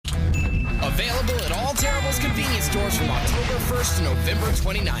Terrible's convenience stores from October 1st to November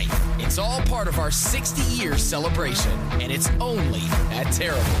 29th. It's all part of our 60-year celebration, and it's only at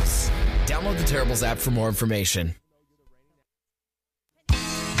Terrible's. Download the Terrible's app for more information.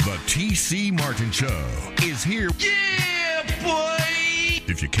 The T.C. Martin Show is here. Yeah, boy!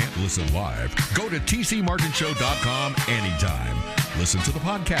 If you can't listen live, go to tcmartinshow.com anytime. Listen to the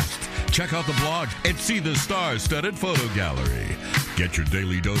podcast, check out the blog, and see the star-studded photo gallery. Get your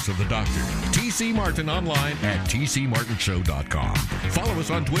daily dose of the doctor. T.C. Martin online at tcmartinshow.com. Follow us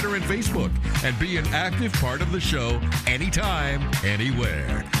on Twitter and Facebook, and be an active part of the show anytime,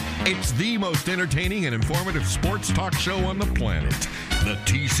 anywhere. It's the most entertaining and informative sports talk show on the planet. The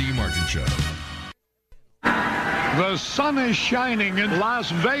T.C. Martin Show. The sun is shining in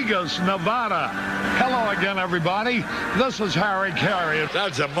Las Vegas, Nevada. Hello again, everybody. This is Harry Carey.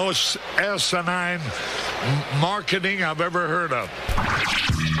 That's the most asinine marketing I've ever heard of.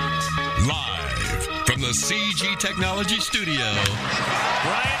 Live from the CG Technology Studio.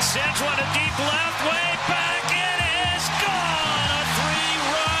 Bryant sends one to deep left, way back. It is gone. A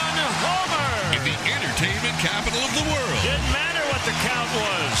three-run homer. In the entertainment capital of the world. Didn't matter what the count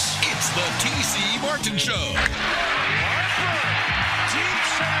was. It's the T.C. Martin Show. Harper, deep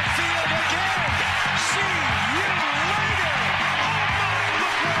center field again. See you later. Oh my,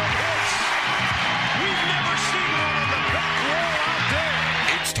 look where it hits. We've never seen one on the back wall out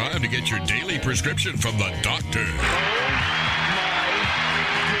there. It's time to get your daily prescription from the doctor. Oh my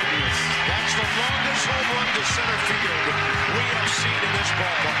goodness. That's the longest home run to center field we have seen in this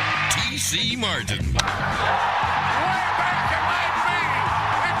ballpark. T.C. Martin. Way back it might be.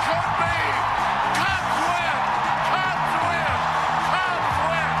 It could be. Cubs win. Cubs win. Cubs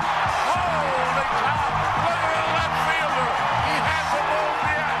win. Holy cow. Look at the left fielder. He hasn't moved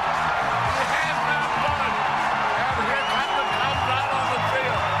yet. He has not won. And here come the Cubs out on the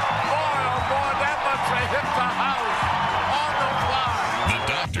field. Boy, oh boy, that must have hit the house on the fly. The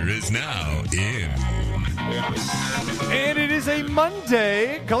doctor is now in. And it is a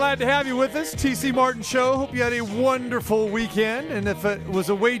Monday. Glad to have you with us. TC Martin Show. Hope you had a wonderful weekend. And if it was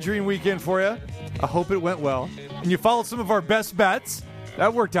a wagering weekend for you, I hope it went well. And you followed some of our best bets.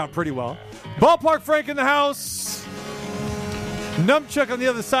 That worked out pretty well. Ballpark Frank in the house. Numbchuck on the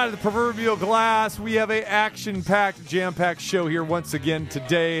other side of the proverbial glass. We have a action-packed, jam-packed show here once again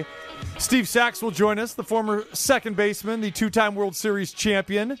today. Steve Sachs will join us, the former second baseman, the two-time World Series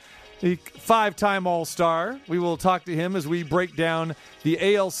champion, the five-time All-Star. We will talk to him as we break down the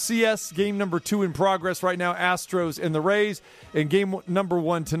ALCS game number 2 in progress right now, Astros and the Rays, and game number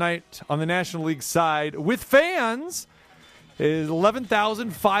 1 tonight on the National League side with fans.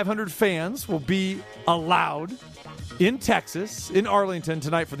 11,500 fans will be allowed in Texas, in Arlington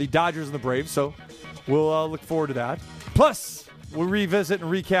tonight for the Dodgers and the Braves, so we'll look forward to that. Plus, we'll revisit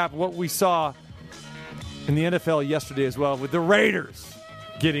and recap what we saw in the NFL yesterday as well with the Raiders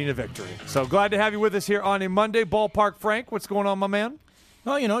getting a victory. So glad to have you with us here on a Monday. Ballpark Frank, what's going on, my man?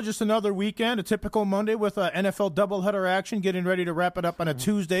 Well, you know, just another weekend, a typical Monday with NFL doubleheader action, getting ready to wrap it up on a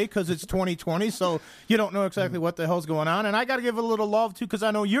Tuesday because it's 2020, so you don't know exactly what the hell's going on. And I got to give a little love, too, because I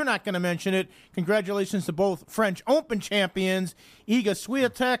know you're not going to mention it. Congratulations to both French Open champions, Iga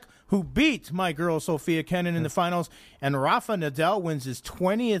Swiatek, who beat my girl Sofia Kenin in the finals, and Rafa Nadal wins his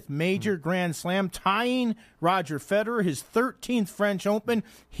 20th major Grand Slam, tying Roger Federer, his 13th French Open.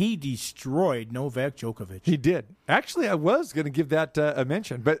 He destroyed Novak Djokovic. He did. Actually, I was going to give that a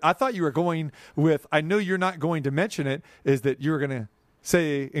mention, but I thought you were going with, I know you're not going to mention it, is that you were going to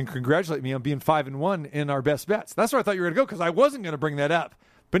say and congratulate me on being 5-1 in our best bets. That's where I thought you were going to go, because I wasn't going to bring that up.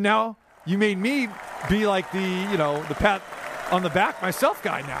 But now you made me be like the pat on the back myself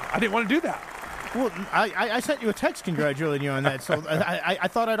guy now. I didn't want to do that. Well, I sent you a text congratulating you on that, so I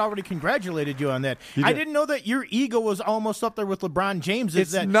thought I'd already congratulated you on that. I didn't know that your ego was almost up there with LeBron James.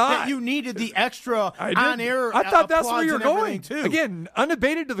 It's not. That you needed the extra on-air I thought that's where you're going, too. Again,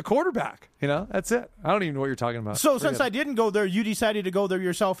 unabated to the quarterback. You know, that's it. I don't even know what you're talking about. So since I didn't go there, you decided to go there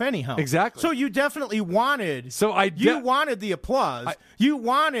yourself anyhow. Exactly. So you definitely wanted. You wanted the applause.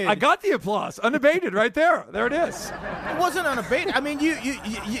 I got the applause, unabated, right there. There it is. It wasn't unabated. I mean,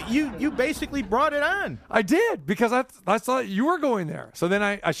 you basically brought it on. I did, because I thought you were going there. So then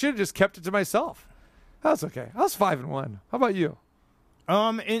I should have just kept it to myself. That's okay. I was 5-1. How about you?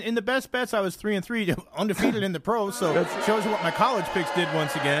 In the best bets, I was 3-3, undefeated in the pros. So it shows you what my college picks did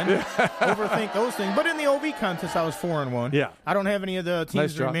once again. Overthink those things. But in the OV contest, I was 4-1. Yeah, I don't have any of the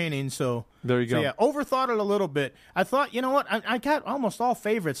teams remaining. So there you go. So yeah, overthought it a little bit. I thought, you know what? I got almost all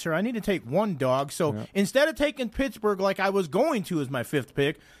favorites here. I need to take one dog. So instead of taking Pittsburgh like I was going to as my 5th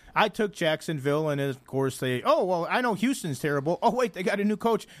pick, I took Jacksonville, and of course I know Houston's terrible. Oh, wait, they got a new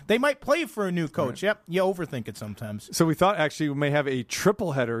coach. They might play for a new coach. Right. Yep, you overthink it sometimes. So we thought actually we may have a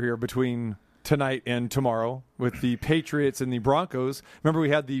triple header here between tonight and tomorrow with the Patriots and the Broncos. Remember, we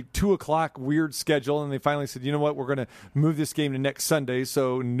had the 2 o'clock weird schedule, and they finally said, you know what, we're going to move this game to next Sunday.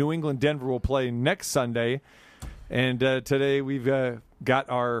 So New England-Denver will play next Sunday. And today we've got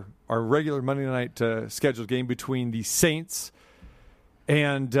our regular Monday night scheduled game between the Saints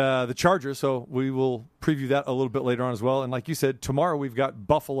and the Chargers. So we will preview that a little bit later on as well. And like you said, tomorrow we've got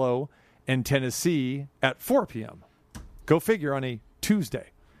Buffalo and Tennessee at 4 p.m. Go figure on a Tuesday.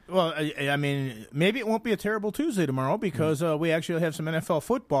 Well, I mean, maybe it won't be a terrible Tuesday tomorrow because we actually have some NFL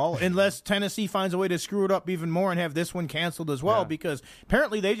football, unless Tennessee finds a way to screw it up even more and have this one canceled as well, because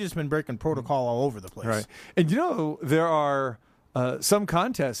apparently they've just been breaking protocol all over the place. Right. And, there are some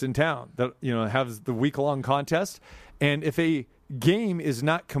contests in town that, have the week-long contest, and if a game is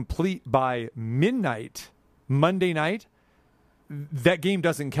not complete by midnight, Monday night, that game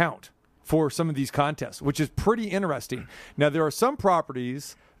doesn't count for some of these contests, which is pretty interesting. Now, there are some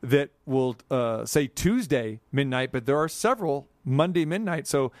properties that will say Tuesday midnight, but there are several Monday midnight.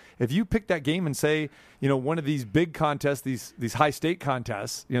 So if you pick that game and say, one of these big contests, these high stake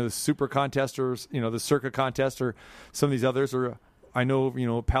contests, the Super Contest or, the Circa Contest or some of these others, or I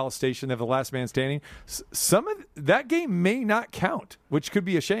know, Palace Station, they have the last man standing. Some of that game may not count, which could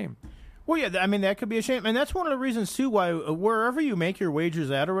be a shame. Well, yeah, I mean, that could be a shame. And that's one of the reasons, too, why wherever you make your wagers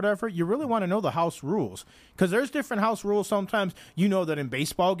at or whatever, you really want to know the house rules. Because there's different house rules sometimes. You know that in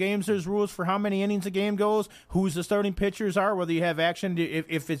baseball games there's rules for how many innings a game goes, who's the starting pitchers are, whether you have action,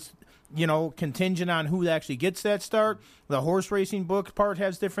 if it's, contingent on who actually gets that start. The horse racing book part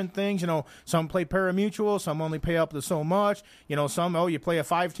has different things. Some play pari-mutuel, some only pay up to so much. Some, you play a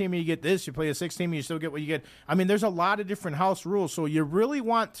 5-team and you get this. You play a 6-team and you still get what you get. I mean, there's a lot of different house rules. So you really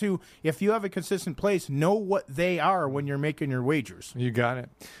want to, if you have a consistent place, know what they are when you're making your wagers. You got it.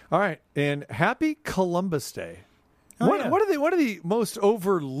 All right. And happy Columbus Day. What are the most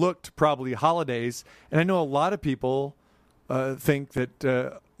overlooked probably holidays? And I know a lot of people think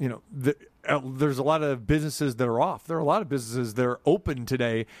that there's a lot of businesses that are off. There are a lot of businesses that are open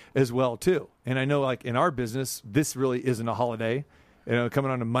today as well too. And I know, like in our business, this really isn't a holiday. Coming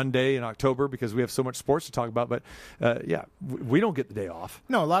on a Monday in October because we have so much sports to talk about. But we don't get the day off.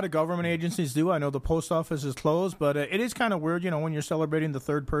 No, a lot of government agencies do. I know the post office is closed, but it is kind of weird, when you're celebrating the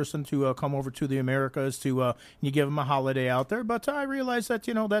third person to come over to the Americas to you give them a holiday out there. But I realize that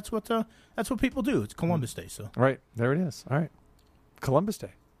that's what people do. It's Columbus Day, so right there it is. All right, Columbus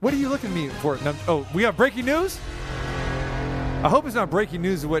Day. What are you looking at me for? Now, we have breaking news. I hope it's not breaking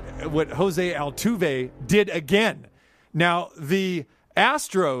news what Jose Altuve did again. Now, the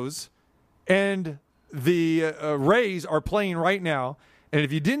Astros and the Rays are playing right now. And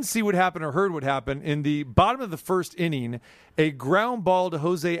if you didn't see what happened or heard what happened, in the bottom of the first inning, a ground ball to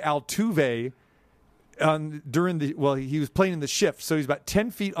Jose Altuve he was playing in the shift. So he's about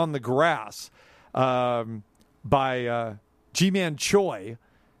 10 feet on the grass by Ji-Man Choi.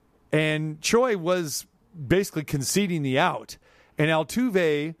 And Choi was basically conceding the out. And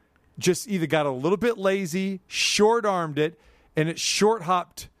Altuve just either got a little bit lazy, short-armed it, and it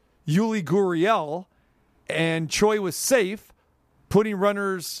short-hopped Yuli Gurriel, and Choi was safe, putting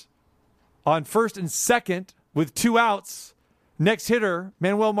runners on first and second with 2 outs. Next hitter,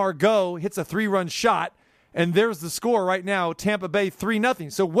 Manuel Margot, hits a 3-run shot, and there's the score right now, Tampa Bay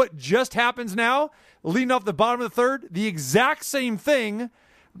 3-0. So what just happens now, leading off the bottom of the third, the exact same thing,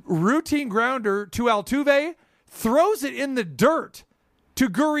 routine grounder to Altuve, throws it in the dirt to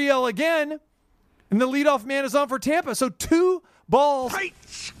Gurriel again, and the leadoff man is on for Tampa. So 2 balls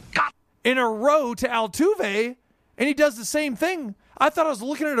in a row to Altuve, and he does the same thing. I thought I was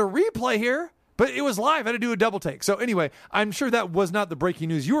looking at a replay here, but it was live. I had to do a double take. So anyway, I'm sure that was not the breaking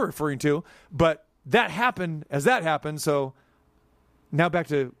news you were referring to, but that happened as that happened. So now back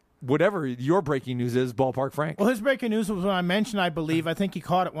to whatever your breaking news is, Ballpark Frank. Well, his breaking news was when I mentioned, I believe, I think he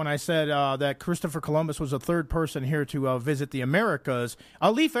caught it when I said that Christopher Columbus was the third person here to visit the Americas.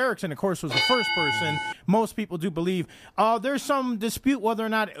 Leif Erikson, of course, was the first person. Most people do believe. There's some dispute whether or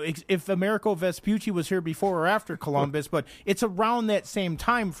not if Americo Vespucci was here before or after Columbus, but it's around that same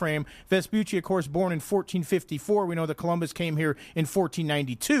time frame. Vespucci, of course, born in 1454. We know that Columbus came here in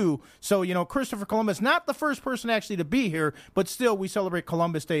 1492. So, Christopher Columbus, not the first person actually to be here, but still we celebrate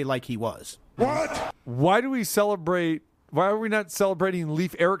Columbus Day like he was. What? Why are we not celebrating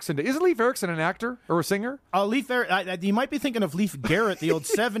Leif Erikson Day? Isn't Leif Erikson an actor or a singer? You might be thinking of Leif Garrett, the old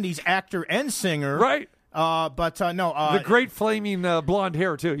 70s actor and singer. Right. The great flaming blonde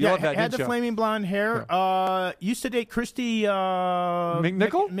hair, too. You love that, had the didn't you? flaming blonde hair. Used to date Christy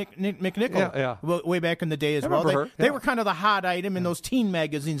McNichol? McNichol. Yeah. Way back in the day as well. remember her, They yeah. were kind of the hot item in those teen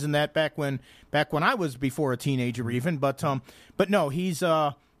magazines and that back when I was before a teenager even. But no, he's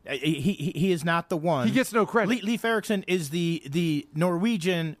he is not the one. He gets no credit. Leif Erikson is the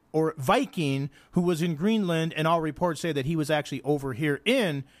Norwegian or Viking who was in Greenland, and all reports say that he was actually over here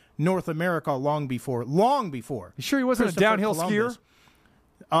in North America long before. You sure he wasn't a Christopher downhill Columbus.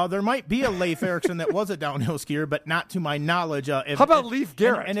 skier? There might be a Leif Erikson that was a downhill skier, but not to my knowledge. How about Leif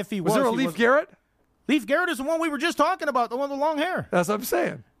Garrett? And if he was there a he Leif was- Garrett? Leif Garrett is the one we were just talking about, the one with the long hair, That's what I'm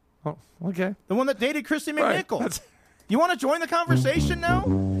saying. Oh, okay. the one that dated Christy Right. McNichol. That's- You want to join the conversation now?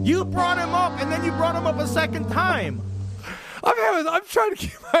 You brought him up, and then you brought him up a second time. I'm trying to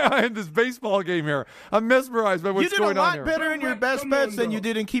keep my eye on this baseball game here. I'm mesmerized by what's You did going a on lot here. better in your best bets than you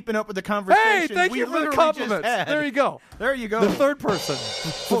did in keeping up with the conversation. Hey, thank we you for the literally compliments. just had. There you go. There you go. The third person.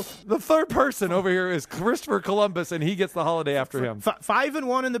 The third person over here is Christopher Columbus, and he gets the holiday after him.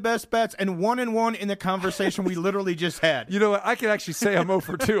 5-1 in the best bets and 1-1 in the conversation we literally just had. You know what? I can actually say I'm 0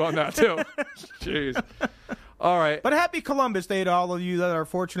 for 2 on that, too. Jeez. All right. But happy Columbus Day to all of you that are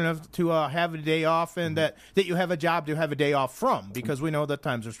fortunate enough to have a day off and that you have a job to have a day off from, because we know that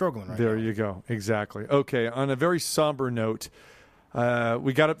times are struggling right There now. you go. Exactly. Okay, on a very somber note,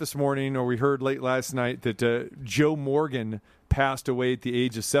 we got up this morning, or we heard late last night, that Joe Morgan passed away at the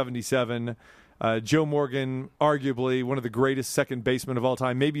age of 77. Joe Morgan, arguably one of the greatest second basemen of all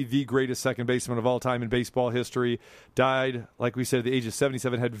time, maybe the greatest second baseman of all time in baseball history, died, like we said, at the age of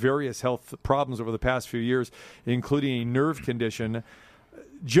 77, had various health problems over the past few years, including a nerve condition.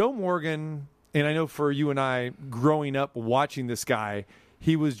 Joe Morgan, and I know for you and I, growing up watching this guy,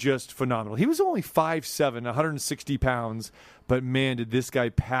 he was just phenomenal. He was only 5'7", 160 pounds, but man, did this guy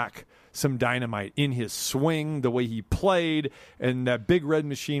pack some dynamite in his swing, the way he played, and that big red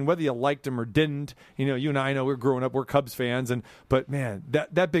machine, whether you liked him or didn't. You know, you and I know we're growing up, we're Cubs fans, but man,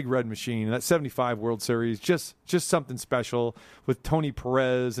 that big red machine, that 75 World Series, just something special with Tony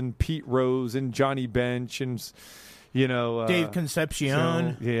Perez and Pete Rose and Johnny Bench and, you know, Dave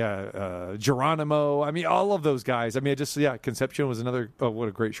Concepcion. Geronimo. I mean, all of those guys. I mean, Concepcion was another. Oh, what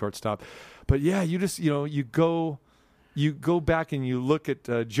a great shortstop. But yeah, you just, you go back and you look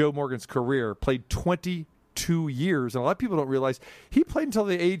at Joe Morgan's career. Played 22 years, and a lot of people don't realize he played until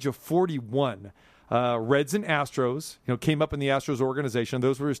the age of 41. Reds and Astros, came up in the Astros organization.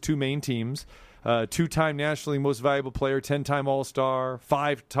 Those were his two main teams. 2-time National League Most Valuable Player, 10-time All-Star,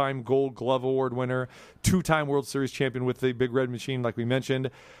 5-time Gold Glove Award winner, 2-time World Series champion with the Big Red Machine, like we mentioned.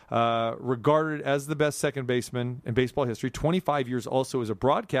 Regarded as the best second baseman in baseball history. 25 years also as a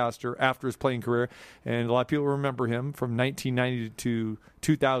broadcaster after his playing career. And a lot of people remember him from 1990 to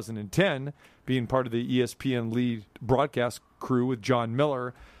 2010, being part of the ESPN lead broadcast crew with John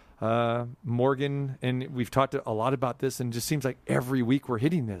Miller. Morgan, and we've talked a lot about this, and it just seems like every week we're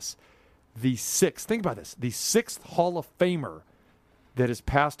hitting this. The sixth Hall of Famer that has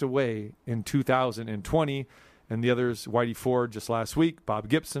passed away in 2020, and the others, Whitey Ford just last week, Bob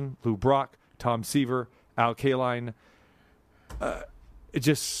Gibson, Lou Brock, Tom Seaver, Al Kaline.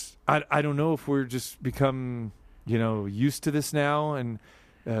 I don't know if we're just become, used to this now, and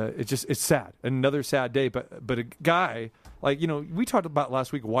it's sad. Another sad day, but a guy like, we talked about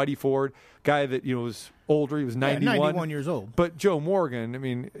last week, Whitey Ford, guy that, was older. He was 91. 91 years old. But Joe Morgan, I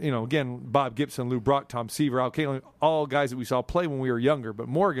mean, again, Bob Gibson, Lou Brock, Tom Seaver, Al Kaline, all guys that we saw play when we were younger. But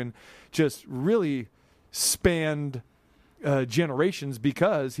Morgan just really spanned generations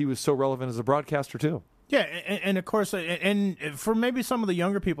because he was so relevant as a broadcaster, too. Yeah, and of course, and for maybe some of the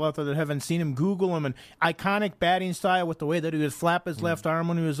younger people out there that haven't seen him, Google him. An iconic batting style with the way that he would flap his left arm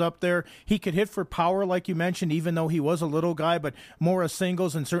when he was up there. He could hit for power, like you mentioned, even though he was a little guy, but more a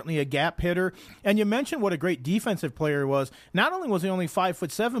singles and certainly a gap hitter. And you mentioned what a great defensive player he was. Not only was he only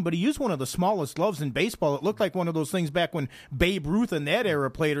 5'7", but he used one of the smallest gloves in baseball. It looked like one of those things back when Babe Ruth in that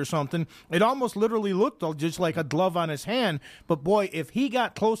era played or something. It almost literally looked just like a glove on his hand. But boy, if he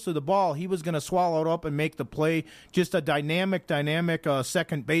got close to the ball, he was going to swallow it up and make the play. Just a dynamic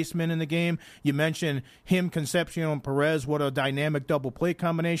second baseman in the game. You mentioned him, Concepcion, and Perez. What a dynamic double play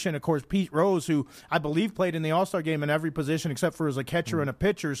combination. Of course, Pete Rose, who I believe played in the All-Star game in every position except for as a catcher and a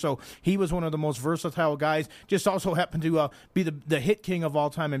pitcher. So he was one of the most versatile guys. Just also happened to be the hit king of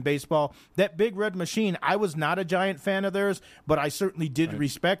all time in baseball. That Big Red Machine, I was not a giant fan of theirs, but I certainly did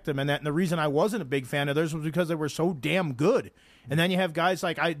respect them. And the reason I wasn't a big fan of theirs was because they were so damn good. And then you have guys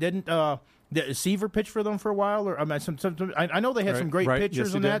like Seaver pitched for them for a while, or I know they had some great pitchers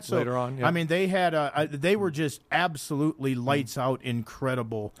yes, in that. So later on, yeah. I mean, they had they were just absolutely lights out,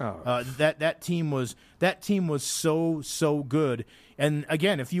 incredible. That team was so good. And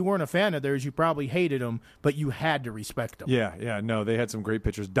again, if you weren't a fan of theirs, you probably hated them, but you had to respect them. Yeah, no, they had some great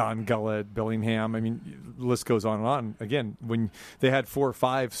pitchers. Don Gullett, Billingham. I mean, the list goes on and on. Again, when they had 4 or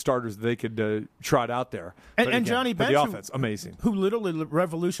 5 starters they could trot out there. And again, Johnny Bench, the offense, amazing. Who literally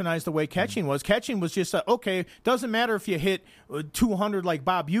revolutionized the way catching was. Catching was just, okay, doesn't matter if you hit 200 like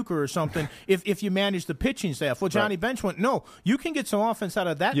Bob Uecker or something, if you manage the pitching staff. Well, Johnny Bench went, no, you can get some offense out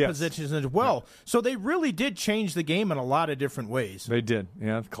of that position as well. Yeah. So they really did change the game in a lot of different ways. They did.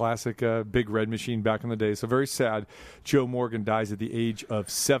 Yeah, classic Big Red Machine back in the day. So very sad. Joe Morgan dies at the age of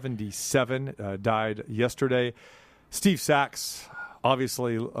 77, died yesterday. Steve Sachs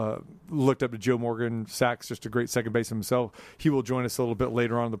obviously looked up to Joe Morgan. Sachs, just a great second baseman himself. He will join us a little bit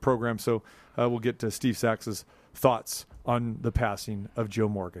later on in the program, so we'll get to Steve Sachs's thoughts on the passing of Joe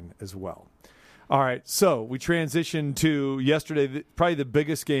Morgan as well. All right, so we transition to yesterday, probably the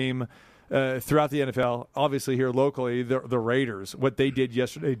biggest game throughout the NFL, obviously here locally, the Raiders, what they did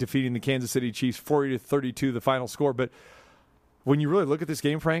yesterday, defeating the Kansas City Chiefs 40-32, the final score. But when you really look at this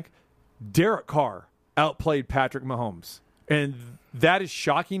game, Frank, Derek Carr outplayed Patrick Mahomes. And that is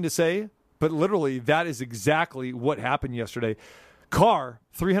shocking to say, but literally that is exactly what happened yesterday. Carr,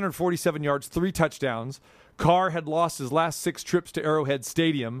 347 yards, 3 touchdowns. Carr had lost his last 6 trips to Arrowhead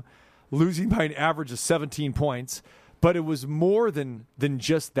Stadium, losing by an average of 17 points. But it was more than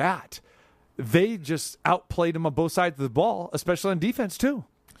just that. They just outplayed him on both sides of the ball, especially on defense, too.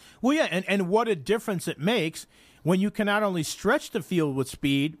 Well, yeah, and what a difference it makes when you can not only stretch the field with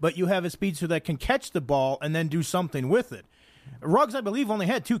speed, but you have a speedster that can catch the ball and then do something with it. Ruggs, I believe, only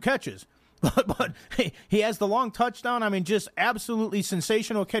had 2 catches. But he has the long touchdown. I mean, just absolutely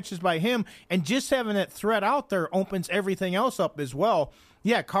sensational catches by him. And just having that threat out there opens everything else up as well.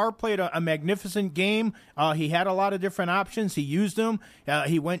 Yeah, Carr played a magnificent game. He had a lot of different options. He used them.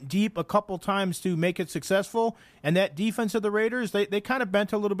 He went deep a couple times to make it successful. And that defense of the Raiders, they kind of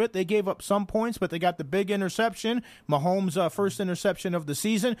bent a little bit. They gave up some points, but they got the big interception. Mahomes' first interception of the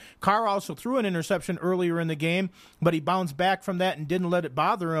season. Carr also threw an interception earlier in the game, but he bounced back from that and didn't let it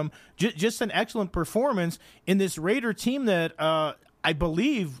bother him. Just an excellent performance in this Raider team that I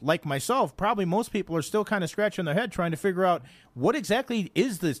believe, like myself, probably most people are still kind of scratching their head trying to figure out what exactly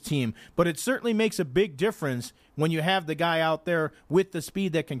is this team. But it certainly makes a big difference when you have the guy out there with the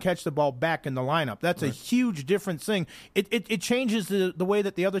speed that can catch the ball back in the lineup. That's a huge different thing. It changes the way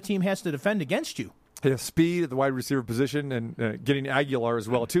that the other team has to defend against you. Speed at the wide receiver position and getting Aguilar as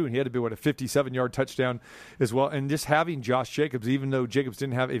well, too. And he had to be, a 57-yard touchdown as well. And just having Josh Jacobs, even though Jacobs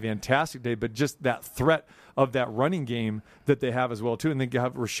didn't have a fantastic day, but just that threat of that running game that they have as well, too. And then you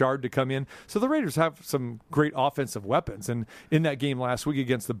have Rashard to come in. So the Raiders have some great offensive weapons. And in that game last week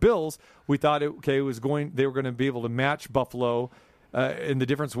against the Bills, we thought, they were going to be able to match Buffalo. And the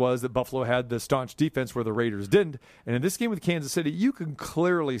difference was that Buffalo had the staunch defense where the Raiders didn't. And in this game with Kansas City, you can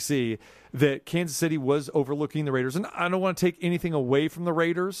clearly see that Kansas City was overlooking the Raiders. And I don't want to take anything away from the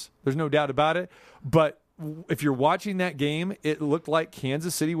Raiders. There's no doubt about it. But if you're watching that game, it looked like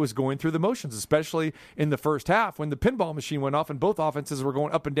Kansas City was going through the motions, especially in the first half when the pinball machine went off and both offenses were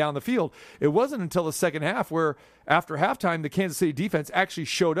going up and down the field. It wasn't until the second half where, after halftime, the Kansas City defense actually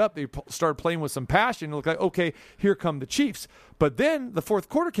showed up. They started playing with some passion. It looked like, okay, here come the Chiefs. But then the fourth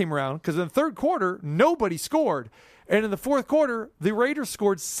quarter came around because in the third quarter, nobody scored. And in the fourth quarter, the Raiders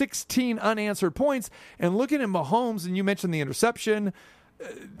scored 16 unanswered points. And looking at Mahomes, and you mentioned the interception,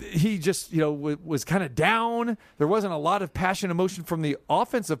 he just, was kind of down. There wasn't a lot of passion, emotion from the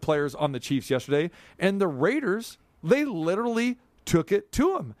offensive players on the Chiefs yesterday. And the Raiders, they literally took it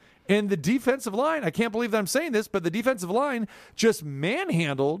to him. And the defensive line, I can't believe that I'm saying this, but the defensive line just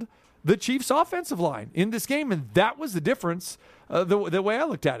manhandled the Chiefs' offensive line in this game. And that was the difference, the way I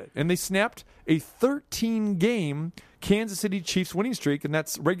looked at it. And they snapped a 13-game Kansas City Chiefs winning streak, and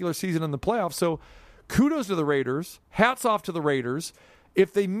that's regular season in the playoffs. So kudos to the Raiders. Hats off to the Raiders.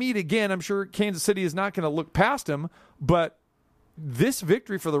 If they meet again, I'm sure Kansas City is not going to look past them, but this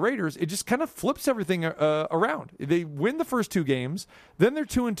victory for the Raiders, it just kind of flips everything around. They win the first 2 games, then they're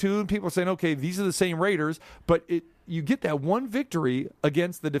 2-2, and people are saying, okay, these are the same Raiders, but you get that one victory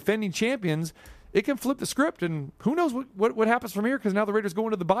against the defending champions, it can flip the script, and who knows what happens from here, because now the Raiders go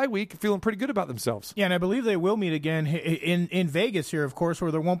into the bye week feeling pretty good about themselves. Yeah, and I believe they will meet again in Vegas here, of course,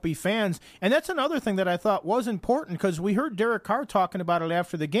 where there won't be fans. And that's another thing that I thought was important, because we heard Derek Carr talking about it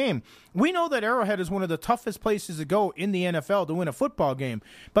after the game. We know that Arrowhead is one of the toughest places to go in the NFL to win a football game.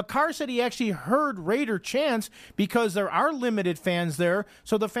 But Carr said he actually heard Raider chants because there are limited fans there.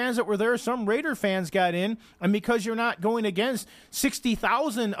 So the fans that were there, some Raider fans got in, and because you're not going against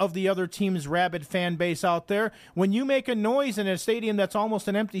 60,000 of the other team's rabid fan base out there, when you make a noise in a stadium that's almost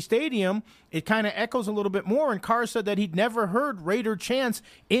an empty stadium, it kind of echoes a little bit more. And Carr said that he'd never heard Raider chants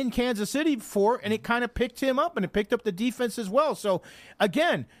in Kansas City before, and it kind of picked him up, and it picked up the defense as well. So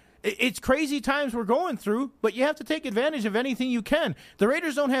again, it's crazy times we're going through, but you have to take advantage of anything you can. The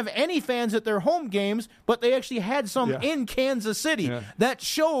Raiders don't have any fans at their home games, but they actually had some in Kansas City. Yeah. That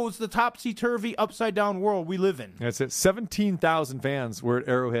shows the topsy-turvy, upside-down world we live in. That's it. 17,000 fans were at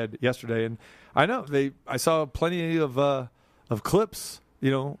Arrowhead yesterday, and I know I saw plenty of clips,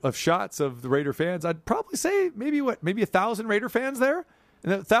 of shots of the Raider fans. I'd probably say maybe 1,000 Raider fans there,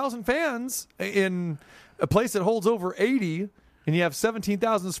 and 1,000 fans in a place that holds over 80. And you have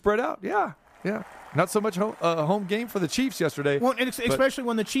 17,000 spread out. Yeah. Not so much home game for the Chiefs yesterday. Well, and especially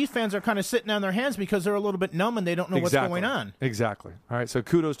when the Chiefs fans are kind of sitting on their hands because they're a little bit numb and they don't know what's going on. Exactly. All right, so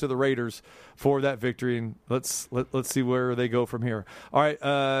kudos to the Raiders for that victory, and let's see where they go from here. All right,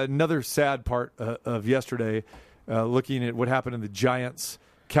 another sad part of yesterday, looking at what happened in the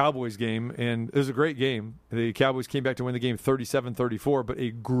Giants-Cowboys game, and it was a great game. The Cowboys came back to win the game 37-34, but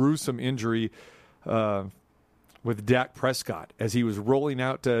a gruesome injury with Dak Prescott as he was rolling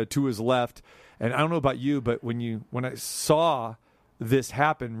out to his left. And I don't know about you, but when I saw this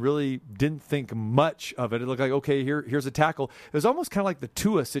happen, really didn't think much of it. It looked like, okay, here's a tackle. It was almost kind of like the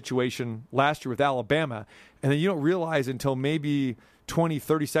Tua situation last year with Alabama. And then you don't realize until maybe 20,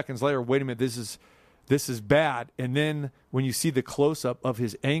 30 seconds later, wait a minute, this is bad. And then when you see the close-up of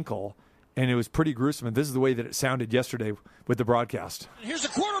his ankle, and it was pretty gruesome, and this is the way that it sounded yesterday with the broadcast. Here's a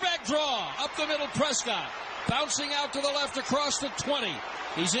quarterback draw. Up the middle, Prescott. Bouncing out to the left across the 20.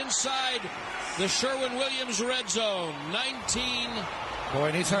 He's inside the Sherwin-Williams red zone. 19 Boy,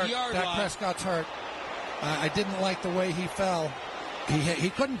 and he's hurt. Yard Dak line. Prescott's hurt. I didn't like the way he fell. He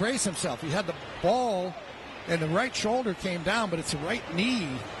couldn't brace himself. He had the ball, and the right shoulder came down, but it's the right knee,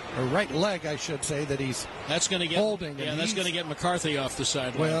 or right leg, I should say, that he's holding. Yeah, that's going to get McCarthy off the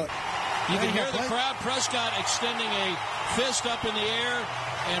sideline. Well, you can hear the crowd. Prescott extending a fist up in the air,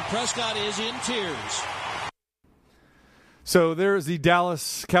 and Prescott is in tears. So there's the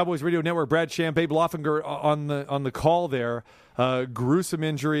Dallas Cowboys Radio Network. Brad Sham, Babe Loffinger on the call there. Gruesome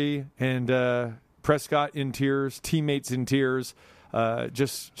injury, and Prescott in tears, teammates in tears.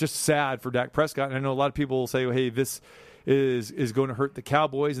 Just sad for Dak Prescott. And I know a lot of people will say, well, hey, this is going to hurt the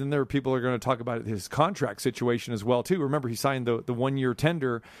Cowboys. And there are people who are going to talk about his contract situation as well, too. Remember, he signed the 1-year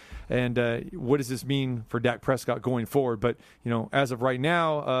tender. And what does this mean for Dak Prescott going forward? But, as of right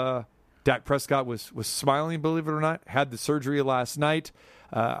now, Dak Prescott was smiling, believe it or not, had the surgery last night.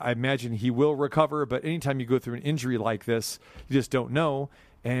 I imagine he will recover, but anytime you go through an injury like this, you just don't know.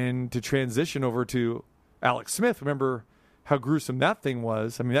 And to transition over to Alex Smith, remember how gruesome that thing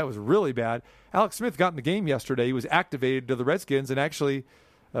was. I mean, that was really bad. Alex Smith got in the game yesterday. He was activated to the Redskins and actually,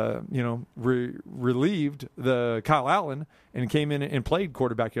 relieved the Kyle Allen and came in and played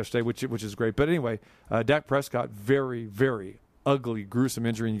quarterback yesterday, which is great. But anyway, Dak Prescott, very, very ugly, gruesome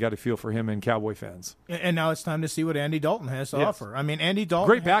injury, and you got to feel for him and Cowboy fans. And now it's time to see what Andy Dalton has to offer. I mean, Andy Dalton,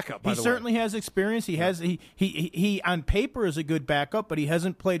 great backup. He certainly has experience. He has he on paper is a good backup, but he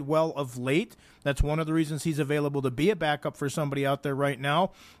hasn't played well of late. That's one of the reasons he's available to be a backup for somebody out there right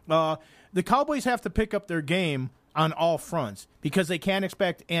now. The Cowboys have to pick up their game on all fronts because they can't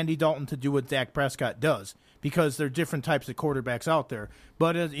expect Andy Dalton to do what Dak Prescott does, because there are different types of quarterbacks out there.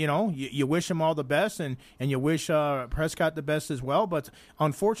 But, you wish him all the best, and you wish Prescott the best as well. But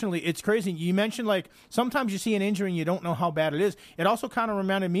unfortunately, it's crazy. You mentioned, sometimes you see an injury and you don't know how bad it is. It also kind of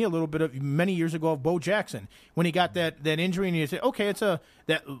reminded me a little bit of many years ago of Bo Jackson when he got that injury, and you say, okay, it's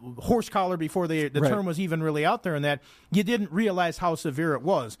that horse collar before the term was even really out there, and that you didn't realize how severe it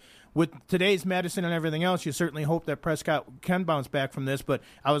was. With today's medicine and everything else, you certainly hope that Prescott can bounce back from this. But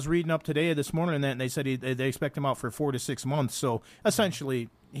I was reading up today this morning, and they said they expect him out for 4 to 6 months. So essentially,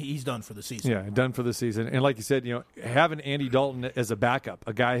 he's done for the season. Yeah, done for the season. And like you said, having Andy Dalton as a backup,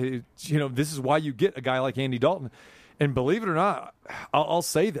 a guy who, this is why you get a guy like Andy Dalton. And believe it or not, I'll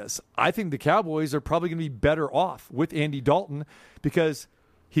say this. I think the Cowboys are probably going to be better off with Andy Dalton because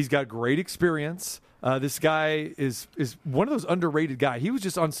he's got great experience. This guy is one of those underrated guys. He was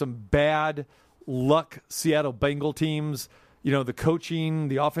just on some bad luck Seattle Bengal teams, the coaching,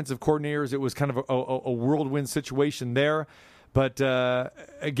 the offensive coordinators, it was kind of a whirlwind situation there. But,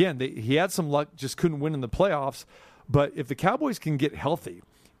 again, he had some luck, just couldn't win in the playoffs. But if the Cowboys can get healthy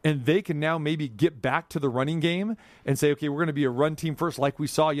and they can now maybe get back to the running game and say, okay, we're going to be a run team first like we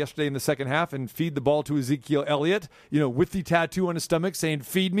saw yesterday in the second half and feed the ball to Ezekiel Elliott, with the tattoo on his stomach saying,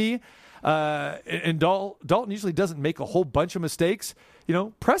 feed me. And Dalton usually doesn't make a whole bunch of mistakes.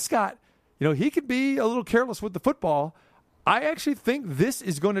 Prescott, he could be a little careless with the football. I actually think this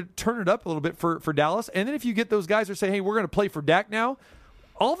is going to turn it up a little bit for Dallas. And then if you get those guys who say, hey, we're going to play for Dak now,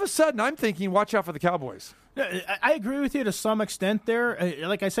 all of a sudden I'm thinking, watch out for the Cowboys. I agree with you to some extent there.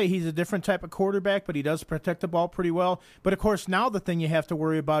 Like I say, he's a different type of quarterback, but he does protect the ball pretty well. But, of course, now the thing you have to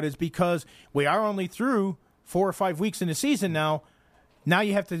worry about is because we are only through 4 or 5 weeks in the season now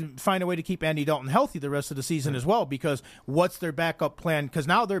you have to find a way to keep Andy Dalton healthy the rest of the season as well, because what's their backup plan? Because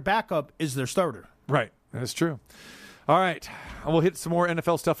now their backup is their starter. Right. That's true. All right, we'll hit some more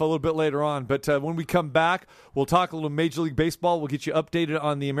NFL stuff a little bit later on, but when we come back, we'll talk a little Major League Baseball. We'll get you updated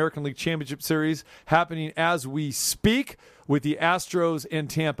on the American League Championship Series happening as we speak with the Astros and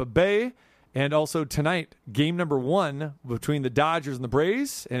Tampa Bay, and also tonight, game number 1 between the Dodgers and the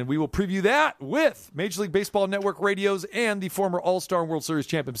Braves, and we will preview that with Major League Baseball Network Radios and the former All-Star and World Series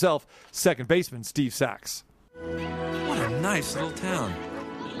champ himself, second baseman Steve Sachs. What a nice little town.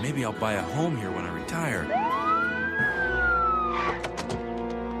 Maybe I'll buy a home here when I retire.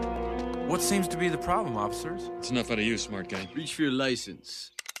 What seems to be the problem, officers? It's enough out of you, smart guy. Reach for your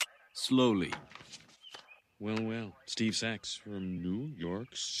license. Slowly. Well, Steve Sachs from New York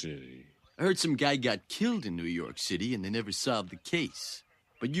City. I heard some guy got killed in New York City and they never solved the case.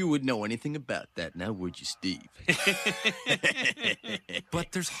 But you wouldn't know anything about that, now would you, Steve?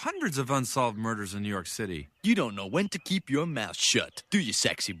 But there's hundreds of unsolved murders in New York City. You don't know when to keep your mouth shut, do you,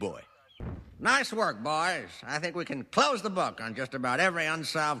 sexy boy? Nice work, boys. I think we can close the book on just about every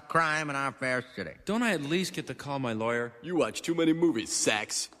unsolved crime in our fair city. Don't I at least get to call my lawyer? You watch too many movies,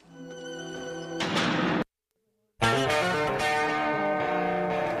 Sachs. I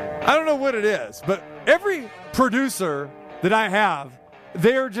don't know what it is, but every producer that I have,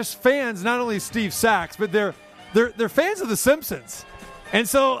 they're just fans, not only Steve Sachs, but they're fans of The Simpsons. And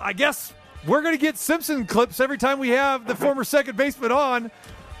so I guess we're going to get Simpson clips every time we have the former second baseman on.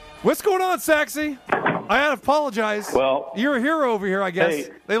 What's going on, Saxy? I apologize. Well, you're a hero over here, I guess. Hey,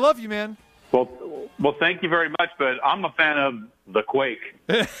 they love you, man. Well, thank you very much, but I'm a fan of The Quake.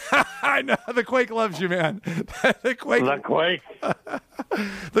 I know. The Quake loves you, man. The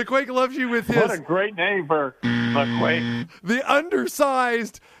Quake loves you with his... What a great name for The Quake. The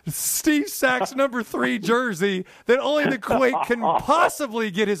undersized Steve Sachs number 3 jersey that only the Quake can possibly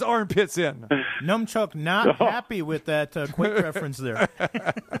get his armpits in. Numchuck not happy with that Quake reference there.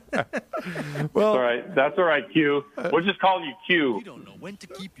 Well, all right. That's all right, Q. We'll just call you Q. You don't know when to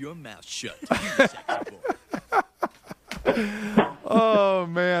keep your mouth shut, you sexy boy. Oh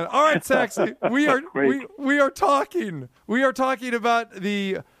man! All right, Saxy, we are talking about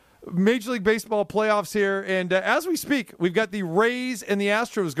the Major League Baseball playoffs here, and as we speak, we've got the Rays and the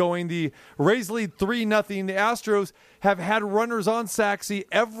Astros going. The Rays lead 3-0. The Astros have had runners on, Saxy,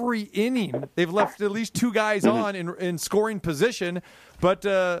 every inning. They've left at least 2 guys on in scoring position, but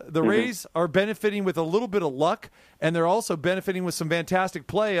the Rays are benefiting with a little bit of luck, and they're also benefiting with some fantastic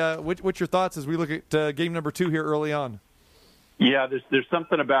play. What's your thoughts as we look at game number 2 here early on? Yeah, there's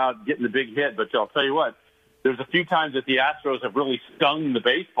something about getting the big hit, but I'll tell you what, there's a few times that the Astros have really stung the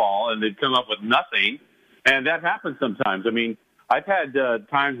baseball and they've come up with nothing, and that happens sometimes. I mean, I've had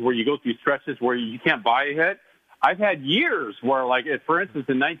times where you go through stretches where you can't buy a hit. I've had years where, like, for instance,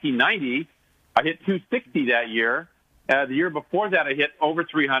 in 1990, I hit 260 that year. The year before that, I hit over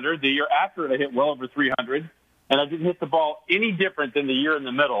 300. The year after it, I hit well over 300, and I didn't hit the ball any different than the year in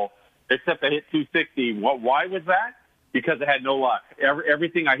the middle, except I hit 260. Why was that? Because I had no luck.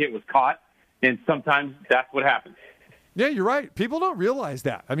 Everything I hit was caught, and sometimes that's what happens. Yeah, you're right. People don't realize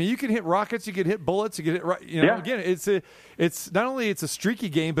that. I mean, you can hit rockets, you can hit bullets, you can hit. Again, it's not only it's a streaky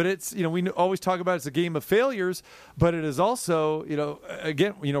game, but it's we always talk about it's a game of failures, but it is also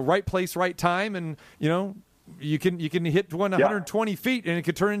right place, right time, and you can hit 120 feet and it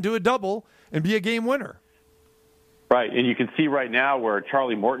could turn into a double and be a game winner. Right, and you can see right now where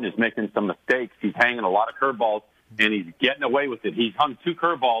Charlie Morton is making some mistakes. He's hanging a lot of curveballs, and he's getting away with it. He's hung 2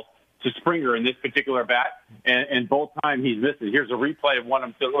 curveballs to Springer in this particular bat, and both times he's missed it. Here's a replay of one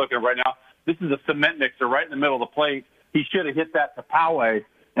I'm still looking at right now. This is a cement mixer right in the middle of the plate. He should have hit that to Poway,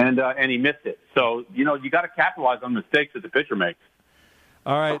 and he missed it. So, you got to capitalize on mistakes that the pitcher makes.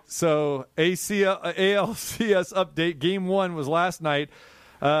 All right, so ALCS update. Game 1 was last night.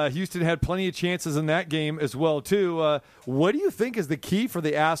 Houston had plenty of chances in that game as well, too. What do you think is the key for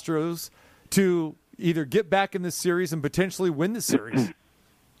the Astros to either get back in this series and potentially win the series?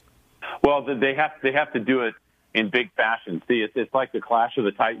 Well, they have to do it in big fashion. See, it's like the clash of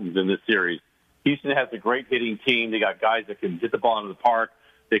the Titans in this series. Houston has a great hitting team. They got guys that can hit the ball into the park.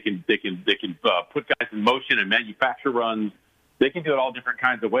 They can put guys in motion and manufacture runs. They can do it all different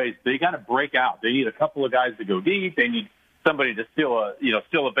kinds of ways. They got to break out. They need a couple of guys to go deep. They need somebody to steal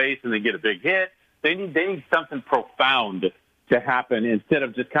a base and then get a big hit. They need something profound to happen instead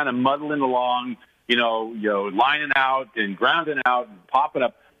of just kind of muddling along, lining out and grounding out and popping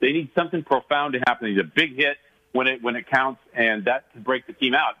up. They need something profound to happen. They need a big hit when it counts, and that can break the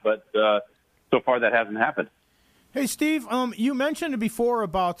team out. But so far, that hasn't happened. Hey, Steve, you mentioned before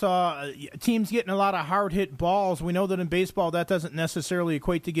about teams getting a lot of hard-hit balls. We know that in baseball that doesn't necessarily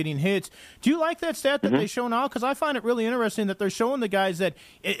equate to getting hits. Do you like that stat that they show now? Because I find it really interesting that they're showing the guys that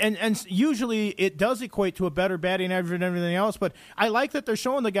and usually it does equate to a better batting average and everything else, but I like that they're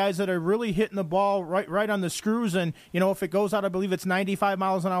showing the guys that are really hitting the ball right on the screws, and if it goes out, I believe it's 95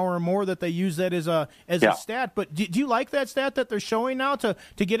 miles an hour or more, that they use that as a stat. But do you like that stat that they're showing now to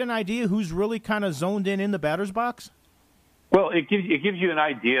get an idea who's really kind of zoned in the batter's box? Well, it gives you an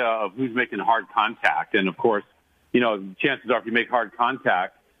idea of who's making hard contact, and of course, chances are if you make hard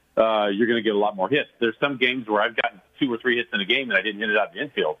contact, you're going to get a lot more hits. There's some games where I've gotten 2 or 3 hits in a game and I didn't hit it out of the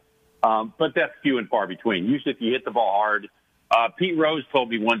infield, but that's few and far between. Usually, if you hit the ball hard, Pete Rose told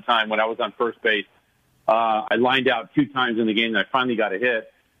me one time when I was on first base, I lined out 2 times in the game and I finally got a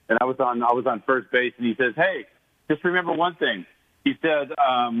hit, and I was on first base, and he says, "Hey, just remember one thing." He said,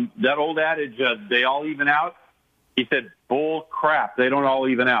 "That old adage, they all even out." He said, "Bull crap. They don't all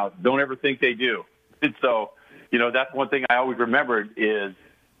even out. Don't ever think they do." And so, that's one thing I always remembered is,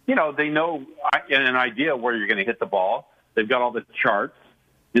 they know an idea where you're going to hit the ball. They've got all the charts.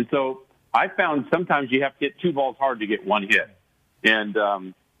 And so I found sometimes you have to hit 2 balls hard to get 1 hit. And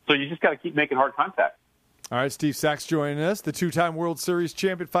so you just got to keep making hard contact. All right, Steve Sax joining us, the 2-time World Series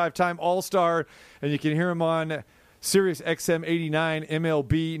champion, 5-time All-Star, and you can hear him on Sirius XM 89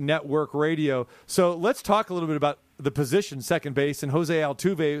 MLB Network Radio. So let's talk a little bit about the position, second base, and Jose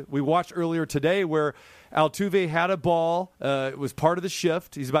Altuve. We watched earlier today where Altuve had a ball. It was part of the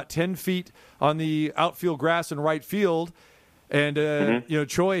shift. He's about 10 feet on the outfield grass in right field. And,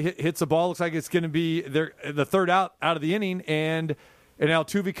 Troy hits a ball. Looks like it's going to be the third out of the inning. And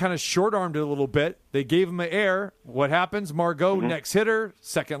Altuve kind of short-armed it a little bit. They gave him an air. What happens? Margot, next hitter,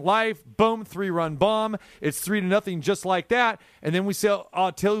 second life, boom, 3-run bomb. It's 3-0 just like that. And then we see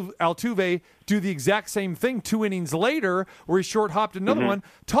Altuve do the exact same thing 2 innings later where he short-hopped another one.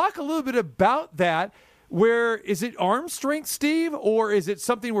 Talk a little bit about that. Where is it arm strength, Steve, or is it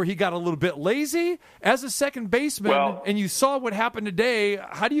something where he got a little bit lazy as a second baseman, and you saw what happened today?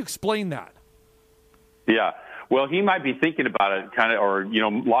 How do you explain that? Yeah. Well, he might be thinking about it or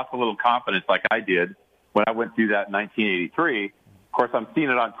lost a little confidence like I did when I went through that in 1983. Of course, I'm seeing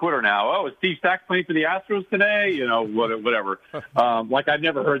it on Twitter now. Oh, is Steve Sax playing for the Astros today? Whatever. Like I've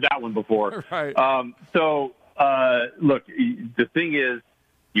never heard that one before. Right. Look, the thing is,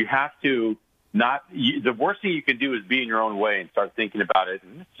 you have to the worst thing you can do is be in your own way and start thinking about it.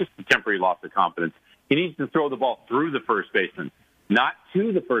 And it's just a temporary loss of confidence. He needs to throw the ball through the first baseman, not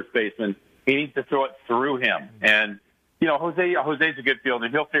to the first baseman. He needs to throw it through him. And, Jose's a good fielder,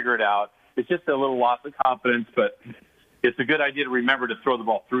 and he'll figure it out. It's just a little loss of confidence, but it's a good idea to remember to throw the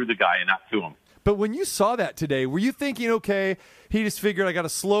ball through the guy and not to him. But when you saw that today, were you thinking, okay, he just figured I got a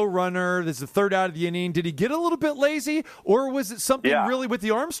slow runner, this is the third out of the inning. Did he get a little bit lazy, or was it something really with the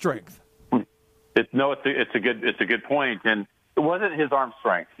arm strength? It's a good point. And it wasn't his arm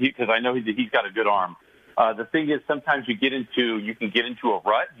strength, because I know he's got a good arm. The thing is, sometimes you can get into a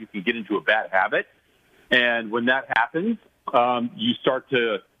rut, you can get into a bad habit, and when that happens, you start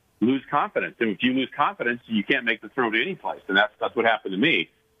to lose confidence. And if you lose confidence, you can't make the throw to any place, and that's what happened to me.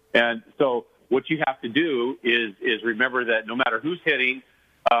 And so, what you have to do is remember that no matter who's hitting,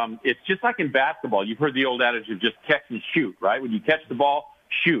 it's just like in basketball. You've heard the old adage of just catch and shoot, right? When you catch the ball,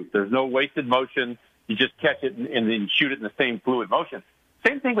 shoot. There's no wasted motion. You just catch it and then shoot it in the same fluid motion.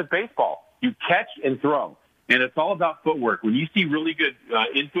 Same thing with baseball. You catch and throw, and it's all about footwork. When you see really good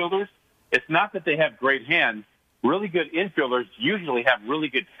infielders, it's not that they have great hands. Really good infielders usually have really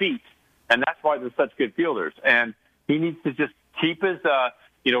good feet, and that's why they're such good fielders. And he needs to just keep his,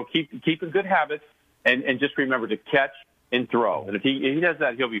 keep his good habits, and just remember to catch and throw. And if he does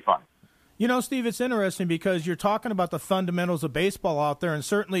that, he'll be fine. You know, Steve, it's interesting because you're talking about the fundamentals of baseball out there, and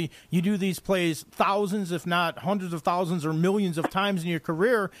certainly you do these plays thousands, if not hundreds of thousands or millions of times in your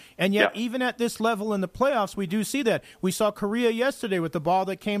career, and yet even at this level in the playoffs, we do see that. We saw Correa yesterday with the ball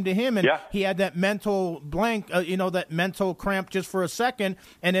that came to him, and he had that mental blank, that mental cramp just for a second,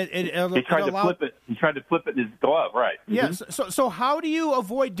 and he tried to flip it. He tried to flip it in his glove, right? Yes. So how do you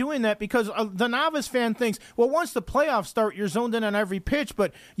avoid doing that? Because the novice fan thinks, well, once the playoffs start, you're zoned in on every pitch,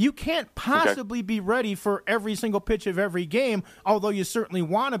 but you can't possibly be ready for every single pitch of every game, although you certainly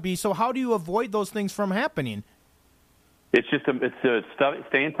want to be. So how do you avoid those things from happening? It's just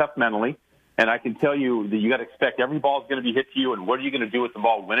staying tough mentally, and I can tell you that you got to expect every ball is going to be hit to you, and what are you going to do with the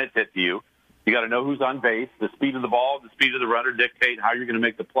ball when it's hit to you? You got to know who's on base. The speed of the ball, the speed of the runner dictate how you're going to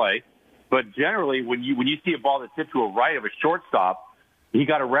make the play. But generally, when you see a ball that's hit to a right of a shortstop, you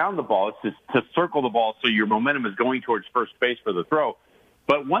got to round the ball. It's just to circle the ball so your momentum is going towards first base for the throw.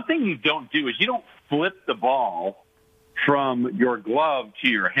 But one thing you don't do is you don't flip the ball from your glove to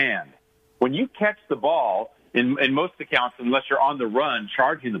your hand. When you catch the ball, in most accounts, unless you're on the run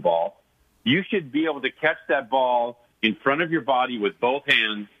charging the ball, you should be able to catch that ball in front of your body with both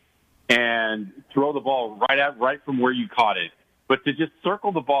hands and throw the ball right from where you caught it. But to just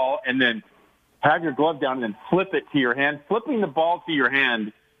circle the ball and then have your glove down and then flip it to your hand, flipping the ball to your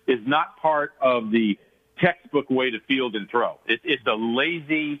hand is not part of the textbook way to field and throw. It's a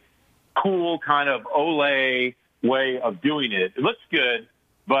lazy, cool kind of ole way of doing it. It looks good,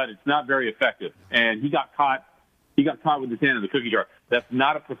 but it's not very effective. And he got caught with his hand in the cookie jar. That's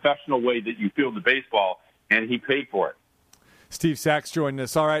not a professional way that you field the baseball, and he paid for it. Steve Sachs joining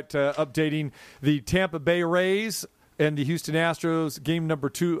us. All right, updating the Tampa Bay Rays and the Houston Astros, game number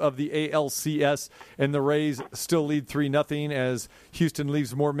 2 of the ALCS, and the Rays still lead 3-0 as Houston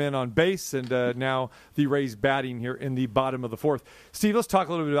leaves more men on base, and now the Rays batting here in the bottom of the 4th. Steve, let's talk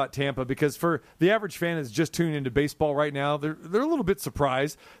a little bit about Tampa, because for the average fan that's just tuning into baseball right now, they're a little bit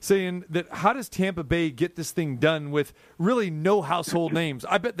surprised, saying that how does Tampa Bay get this thing done with really no household names?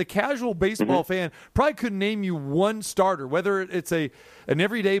 I bet the casual baseball fan probably couldn't name you one starter, whether it's an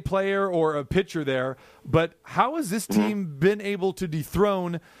everyday player or a pitcher there, but how has this team been able to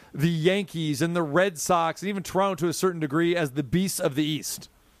dethrone the Yankees and the Red Sox and even Toronto to a certain degree as the beasts of the East?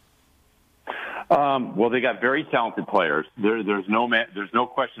 Well, they got very talented players. There's no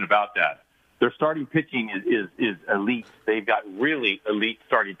question about that. Their starting pitching is elite. They've got really elite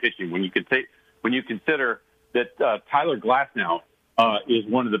starting pitching. When you consider that Tyler Glasnow is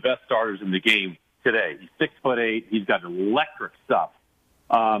one of the best starters in the game today. He's 6'8". He's got electric stuff,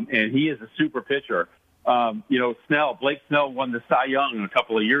 and he is a super pitcher. Blake Snell won the Cy Young a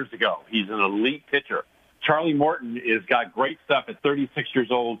couple of years ago. He's an elite pitcher. Charlie Morton has got great stuff at 36 years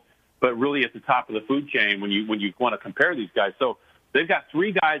old, but really at the top of the food chain when you want to compare these guys. So they've got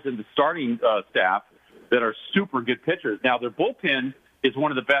 3 guys in the starting staff that are super good pitchers. Now their bullpen is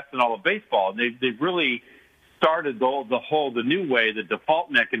one of the best in all of baseball. They've really started the new way, the default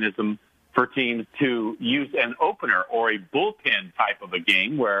mechanism for teams to use an opener or a bullpen type of a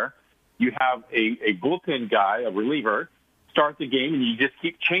game where you have a bullpen guy, a reliever, start the game, and you just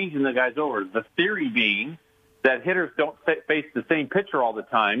keep changing the guys over. The theory being that hitters don't face the same pitcher all the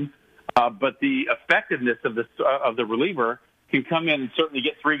time, but the effectiveness of the reliever can come in and certainly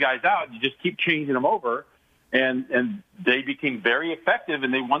get 3 guys out. And you just keep changing them over, and they became very effective,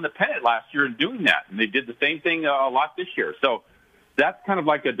 and they won the pennant last year in doing that. And they did the same thing a lot this year. So that's kind of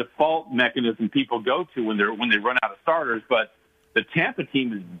like a default mechanism people go to when they run out of starters, but the Tampa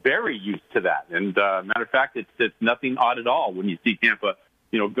team is very used to that. And matter of fact, it's nothing odd at all when you see Tampa,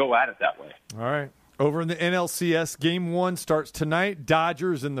 go at it that way. All right. Over in the NLCS, Game 1 starts tonight.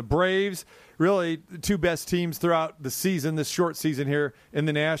 Dodgers and the Braves, really the 2 best teams throughout the season, this short season here in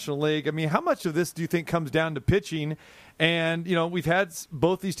the National League. I mean, how much of this do you think comes down to pitching? And, we've had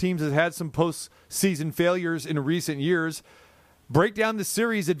both these teams have had some postseason failures in recent years. Break down the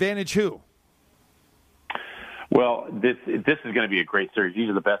series advantage who? Well, this is going to be a great series. These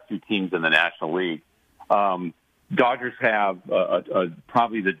are the best 2 teams in the National League. Dodgers have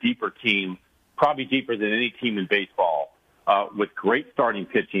probably the deeper team, probably deeper than any team in baseball, with great starting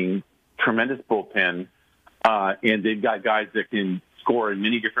pitching, tremendous bullpen, and they've got guys that can score in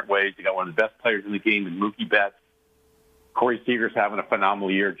many different ways. They got one of the best players in the game in Mookie Betts. Corey Seager's having a phenomenal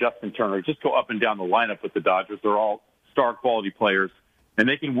year. Justin Turner. Just go up and down the lineup with the Dodgers. They're all star quality players, and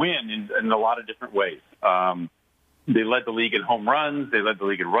they can win in a lot of different ways. They led the league in home runs. They led the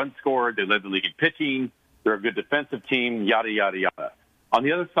league in runs scored. They led the league in pitching. They're a good defensive team, yada, yada, yada. On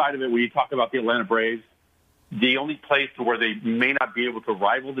the other side of it, when you talk about the Atlanta Braves, the only place where they may not be able to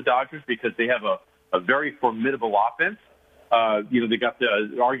rival the Dodgers because they have a very formidable offense They got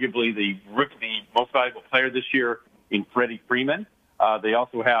arguably the most valuable player this year in Freddie Freeman. They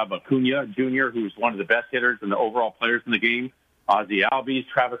also have Acuna Jr., who's one of the best hitters and the overall players in the game. Ozzie Albies,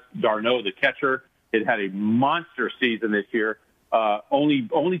 Travis d'Arnaud, the catcher, it had a monster season this year, only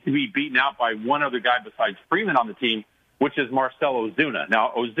to be beaten out by one other guy besides Freeman on the team, which is Marcell Ozuna.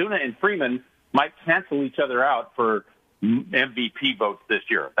 Now, Ozuna and Freeman might cancel each other out for MVP votes this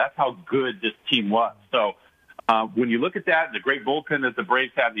year. That's how good this team was. So when you look at that, the great bullpen that the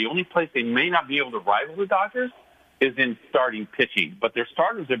Braves have, the only place they may not be able to rival the Dodgers is in starting pitching. But their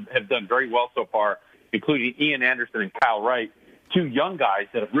starters have done very well so far, including Ian Anderson and Kyle Wright, two young guys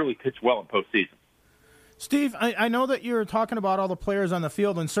that have really pitched well in postseason. Steve, I know that you're talking about all the players on the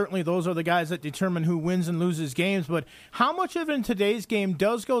field, and certainly those are the guys that determine who wins and loses games, but how much of it in today's game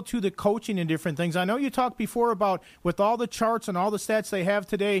does go to the coaching and different things? I know you talked before about, with all the charts and all the stats they have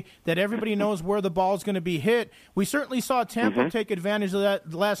today, that everybody knows where the ball is going to be hit. We certainly saw Tampa take advantage of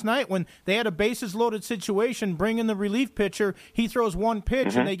that last night when they had a bases-loaded situation, bring in the relief pitcher, he throws one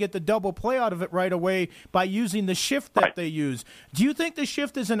pitch, and they get the double play out of it right away by using the shift that they use. Do you think the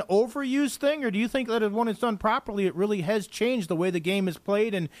shift is an overused thing, or do you think that when it's done properly, it really has changed the way the game is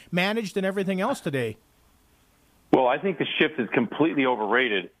played and managed and everything else today? Well, I think the shift is completely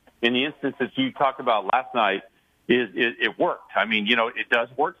overrated. In the instance that you talked about last night, it worked. I mean, it does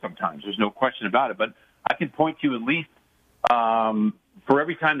work sometimes. There's no question about it. But I can point to at least, for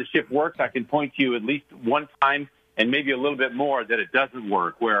every time the shift works, I can point to at least one time and maybe a little bit more that it doesn't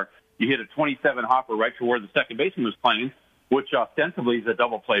work, where you hit a 27 hopper right to where the second baseman was playing, which ostensibly is a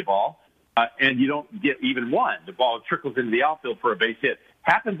double play ball. And you don't get even one. The ball trickles into the outfield for a base hit.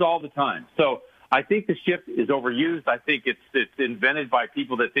 Happens all the time. So I think the shift is overused. I think it's invented by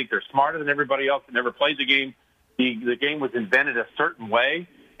people that think they're smarter than everybody else and never played the game. The game was invented a certain way,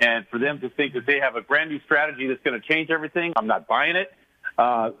 and for them to think that they have a brand new strategy that's going to change everything, I'm not buying it.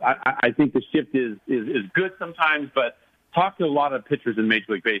 I think the shift is good sometimes, but talk to a lot of pitchers in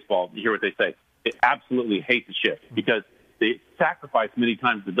Major League Baseball, you hear what they say. They absolutely hate the shift because they sacrifice many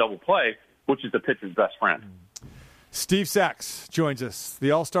times the double play, which is the pitcher's best friend. Steve Sax joins us,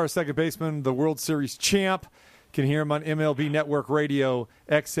 the All-Star second baseman, the World Series champ. Can hear him on MLB Network Radio,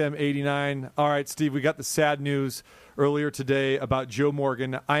 XM 89. All right, Steve, we got the sad news earlier today about Joe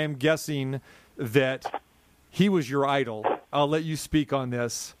Morgan. I am guessing that he was your idol. I'll let you speak on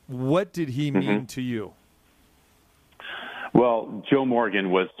this. What did he mean to you? Well, Joe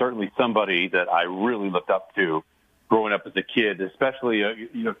Morgan was certainly somebody that I really looked up to growing up as a kid, especially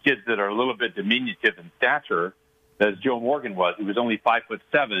kids that are a little bit diminutive in stature, as Joe Morgan was. He was only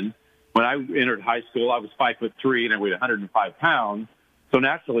 5'7". When I entered high school, I was 5'3" and I weighed 105 pounds. So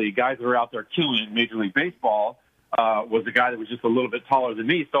naturally, guys that are out there killing it in Major League Baseball was a guy that was just a little bit taller than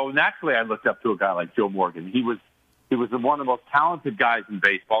me. So naturally, I looked up to a guy like Joe Morgan. He was one of the most talented guys in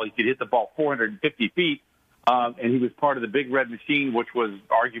baseball. He could hit the ball 450 feet, and he was part of the Big Red Machine, which was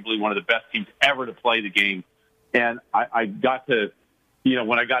arguably one of the best teams ever to play the game. And I got to,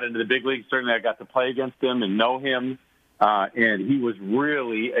 when I got into the big leagues, certainly I got to play against him and know him. And he was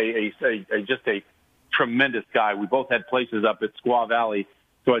really just a tremendous guy. We both had places up at Squaw Valley,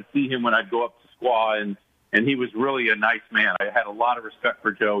 so I'd see him when I'd go up to Squaw, and he was really a nice man. I had a lot of respect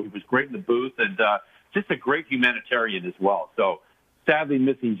for Joe. He was great in the booth and just a great humanitarian as well. So sadly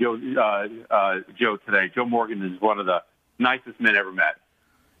missing Joe today. Joe Morgan is one of the nicest men ever met.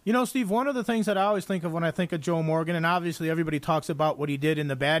 Steve, one of the things that I always think of when I think of Joe Morgan, and obviously everybody talks about what he did in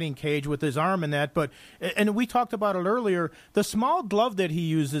the batting cage with his arm and that, and we talked about it earlier, the small glove that he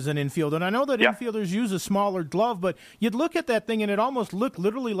used as an infielder. And I know that infielders use a smaller glove, but you'd look at that thing and it almost looked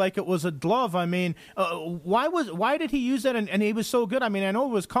literally like it was a glove. I mean, why did he use that? And he was so good. I mean, I know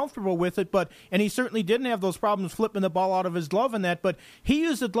he was comfortable with it, and he certainly didn't have those problems flipping the ball out of his glove and that, but he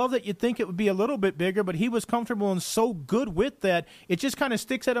used a glove that you'd think it would be a little bit bigger, but he was comfortable and so good with that. It just kind of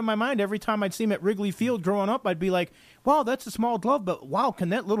sticks out in my mind. Every time I'd see him at Wrigley Field growing up, I'd be like, wow, that's a small glove, but wow, can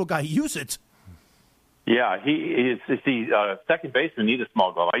that little guy use it? Yeah, second baseman need a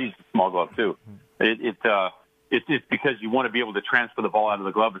small glove. I use a small glove too. It's because you want to be able to transfer the ball out of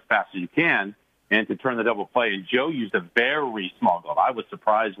the glove as fast as you can and to turn the double play. And Joe used a very small glove. I was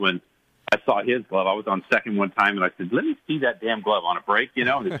surprised when I saw his glove. I was on second one time and I said, let me see that damn glove on a break, and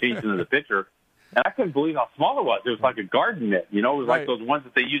it changed into the pitcher. And I couldn't believe how small it was. It was like a garden mitt, It was like those ones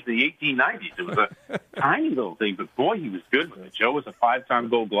that they used in the 1890s. It was a tiny little thing, but boy, he was good with it. Joe was a 5-time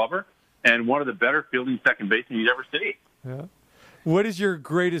Gold Glover and one of the better fielding second basemen you'd ever see. Yeah. What is your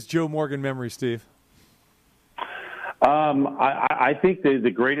greatest Joe Morgan memory, Steve? I think one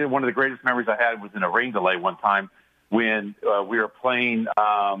of the greatest memories I had was in a rain delay one time when we were playing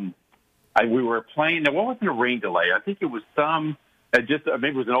we were playing. What wasn't a rain delay? I think it was maybe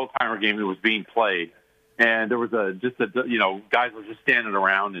it was an old timer game that was being played, and there was guys were just standing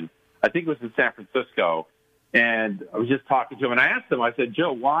around, and I think it was in San Francisco, and I was just talking to him, and I asked him, I said,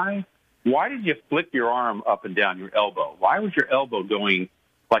 Joe, why did you flick your arm up and down, your elbow? Why was your elbow going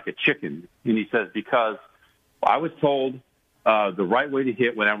like a chicken? And he says, because I was told the right way to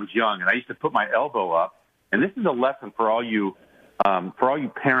hit when I was young, and I used to put my elbow up. And this is a lesson for all you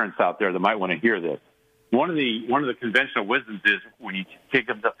parents out there that might want to hear this. One of the conventional wisdoms is when you take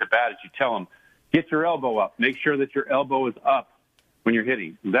them up to bat, is you tell them, get your elbow up. Make sure that your elbow is up when you're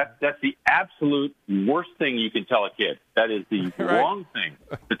hitting. That's the absolute worst thing you can tell a kid. That is the wrong thing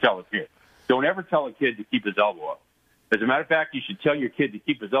to tell a kid. Don't ever tell a kid to keep his elbow up. As a matter of fact, you should tell your kid to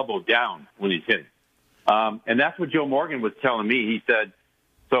keep his elbow down when he's hitting. And that's what Joe Morgan was telling me. He said,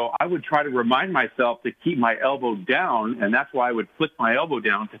 so I would try to remind myself to keep my elbow down, and that's why I would flick my elbow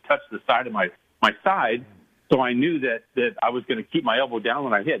down to touch the side of my side, so I knew that I was going to keep my elbow down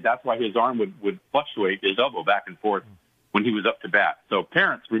when I hit. That's why his arm would fluctuate his elbow back and forth when he was up to bat. So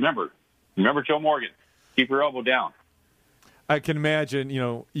parents, remember Joe Morgan, keep your elbow down. I can imagine,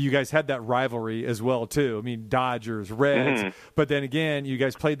 you guys had that rivalry as well, too. I mean, Dodgers, Reds, but then again, you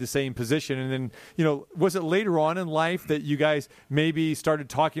guys played the same position. And then, was it later on in life that you guys maybe started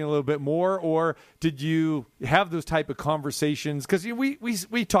talking a little bit more, or did you have those type of conversations? Because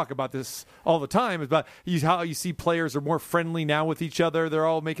we talk about this all the time, about how you see players are more friendly now with each other. They're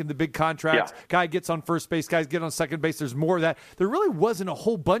all making the big contracts. Yeah. Guy gets on first base, guys get on second base. There's more of that. There really wasn't a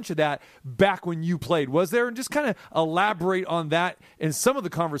whole bunch of that back when you played, was there? And just kind of elaborate on that and some of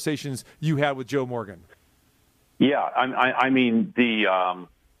the conversations you had with Joe Morgan. Yeah, I mean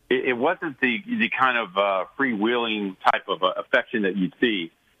it wasn't the kind of freewheeling type of affection that you'd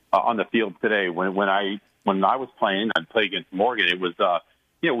see on the field today. When I was playing, I'd play against Morgan. It was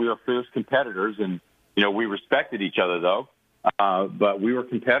we were fierce competitors, and we respected each other though. But we were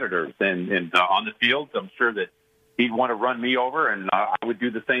competitors, and on the field, I'm sure that he'd want to run me over, and I would do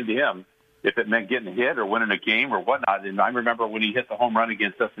the same to him if it meant getting a hit or winning a game or whatnot. And I remember when he hit the home run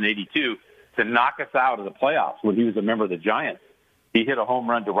against us in '82 to knock us out of the playoffs when he was a member of the Giants. He hit a home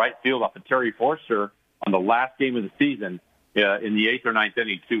run to right field off of Terry Forster on the last game of the season in the 8th or 9th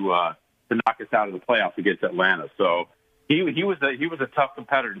inning to knock us out of the playoffs against Atlanta. So he was a tough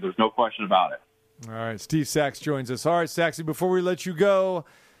competitor. There's no question about it. All right, Steve Sax joins us. All right, Saxy, before we let you go,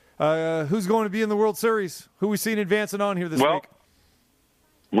 who's going to be in the World Series? Who we seen advancing on here this week?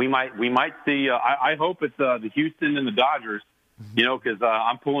 We might see. I hope it's the Houston and the Dodgers, because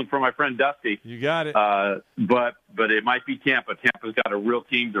I'm pulling for my friend Dusty. You got it. But it might be Tampa. Tampa's got a real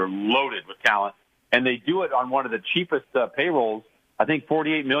team. They're loaded with talent, and they do it on one of the cheapest payrolls. I think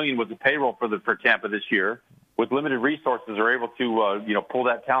 $48 million was the payroll for Tampa this year. With limited resources, they're able to pull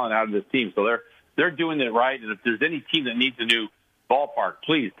that talent out of this team. So they're doing it right. And if there's any team that needs a new ballpark,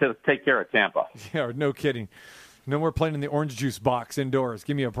 please take care of Tampa. Yeah, no kidding. No more playing in the orange juice box indoors.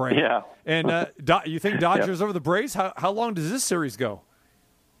 Give me a break. Yeah. And you think Dodgers over the Braves? How long does this series go?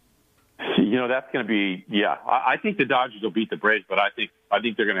 That's going to be I think the Dodgers will beat the Braves, but I think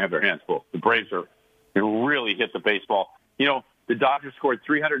they're going to have their hands full. The Braves are going to really hit the baseball. The Dodgers scored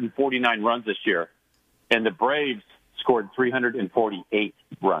 349 runs this year, and the Braves scored 348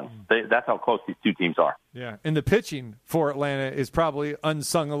 runs. That's how close these two teams are. Yeah, and the pitching for Atlanta is probably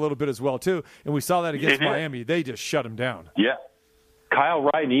unsung a little bit as well, too. And we saw that against Miami. They just shut them down. Yeah. Kyle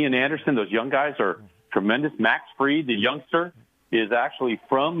Wright and Ian Anderson, those young guys are tremendous. Max Fried, the youngster, is actually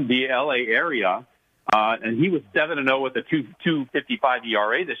from the L.A. area, and he was 7-0 with a 2.55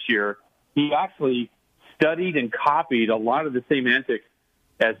 ERA this year. He actually studied and copied a lot of the same antics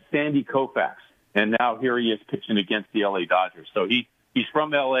as Sandy Koufax. And now here he is pitching against the L.A. Dodgers. So he's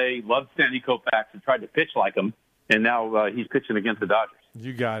from L.A., loves Sandy Koufax, and tried to pitch like him, and now he's pitching against the Dodgers.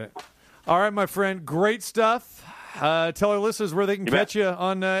 You got it. All right, my friend, great stuff. Tell our listeners where they can catch you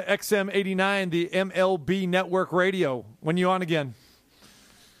on XM89, the MLB Network Radio. When you on again?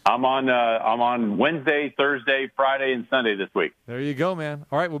 I'm on Wednesday, Thursday, Friday, and Sunday this week. There you go, man.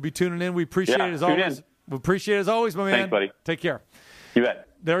 All right, we'll be tuning in. We appreciate it as always. In. We appreciate it as always, my man. Thanks, buddy. Take care. You bet.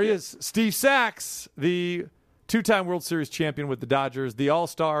 There he is, Steve Sax, the two-time World Series champion with the Dodgers, the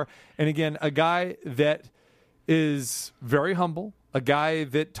All-Star, and again, a guy that is very humble, a guy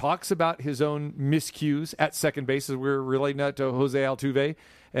that talks about his own miscues at second base, as we're relating that to Jose Altuve,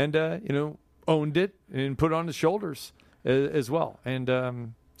 and, owned it and put it on his shoulders as well.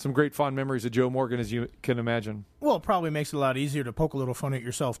 And some great fond memories of Joe Morgan, as you can imagine. Well, it probably makes it a lot easier to poke a little fun at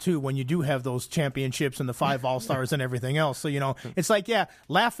yourself, too, when you do have those championships and the 5 All-Stars and everything else. So, it's like, yeah,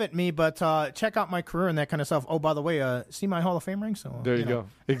 laugh at me, but check out my career and that kind of stuff. Oh, by the way, see my Hall of Fame ring? So there you go.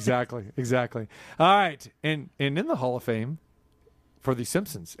 Exactly. All right. And in the Hall of Fame for the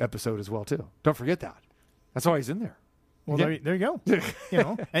Simpsons episode as well, too. Don't forget that. That's why he's in there. Well, there you go.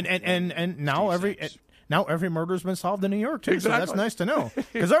 And now every murder's been solved in New York, too. Exactly. So that's nice to know.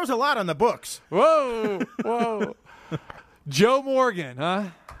 Because there was a lot on the books. Whoa. Joe Morgan,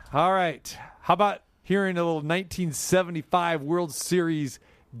 huh? All right. How about hearing a little 1975 World Series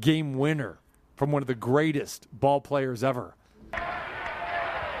game winner from one of the greatest ball players ever?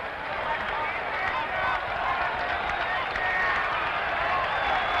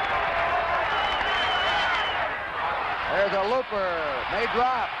 There's a looper. May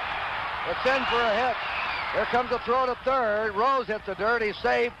drop. It's in for a hit. Here comes a throw to third. Rose hits the dirt. He's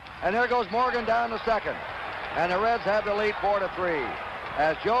safe. And there goes Morgan down to second. And the Reds have the lead 4-3.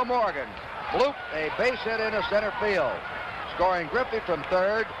 As Joe Morgan blooped a base hit into center field. Scoring Griffey from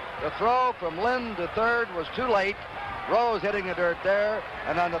third. The throw from Lynn to third was too late. Rose hitting the dirt there.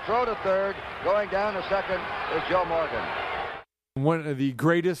 And on the throw to third, going down to second, is Joe Morgan. One of the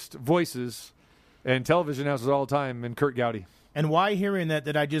greatest voices and television announcers all the time, in Kurt Gowdy. And why hearing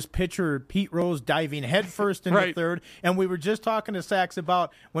that I just pictured Pete Rose diving headfirst into right. third. And we were just talking to Sachs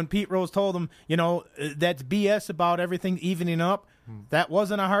about when Pete Rose told him, that's BS about everything evening up. That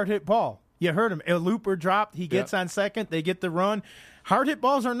wasn't a hard hit ball. You heard him. A looper dropped. He gets on second. They get the run. Hard hit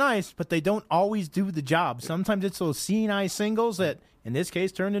balls are nice, but they don't always do the job. Sometimes it's those seeing eye singles that, in this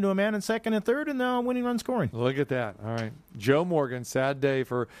case, turned into a man in second and third and winning run scoring. Look at that. All right. Joe Morgan, sad day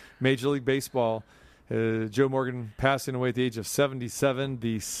for Major League Baseball. Joe Morgan passing away at the age of 77,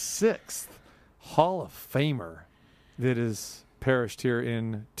 the 6th Hall of Famer that has perished here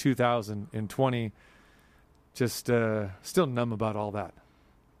in 2020. Just still numb about all that.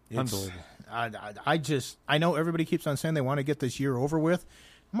 Unbelievable. I know everybody keeps on saying they want to get this year over with.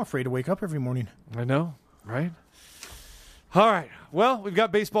 I'm afraid to wake up every morning. I know, right? All right. Well, we've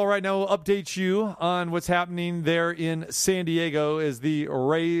got baseball right now. We'll update you on what's happening there in San Diego as the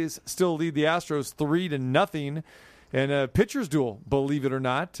Rays still lead the Astros 3-0. And a pitcher's duel, believe it or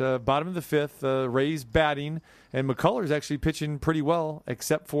not. Bottom of the 5th, Rays batting. And McCullers actually pitching pretty well,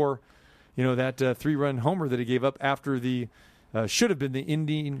 except for, that 3-run homer that he gave up after the should have been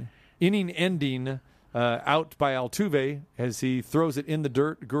the inning-ending out by Altuve as he throws it in the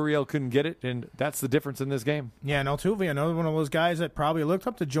dirt. Gurriel couldn't get it, and that's the difference in this game. Yeah, and Altuve, another one of those guys that probably looked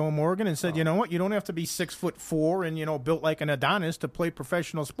up to Joe Morgan and said, you know what, you don't have to be 6'4" and, built like an Adonis to play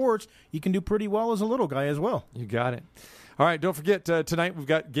professional sports. You can do pretty well as a little guy as well. You got it. All right, don't forget, tonight we've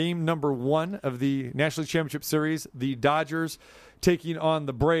got game number 1 of the National League Championship Series, the Dodgers taking on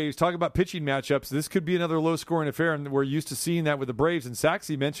the Braves. Talk about pitching matchups. This could be another low-scoring affair, and we're used to seeing that with the Braves. And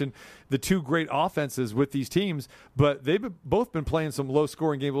Saxey mentioned the 2 great offenses with these teams, but they've both been playing some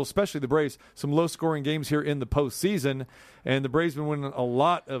low-scoring games, well, especially the Braves, some low-scoring games here in the postseason. And the Braves have been winning a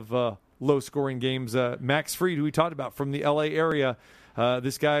lot of low-scoring games. Max Fried, who we talked about from the L.A. area,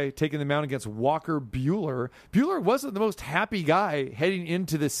 this guy taking the mound against Walker Buehler. Buehler wasn't the most happy guy heading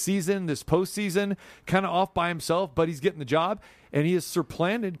into this season, this postseason, kind of off by himself, but he's getting the job. And he has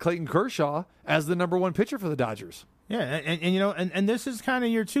supplanted Clayton Kershaw as the number 1 pitcher for the Dodgers. Yeah, and this is kind of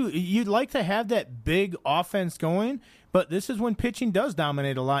year 2. You'd like to have that big offense going, but this is when pitching does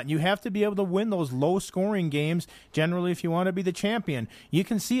dominate a lot. And you have to be able to win those low-scoring games, generally, if you want to be the champion. You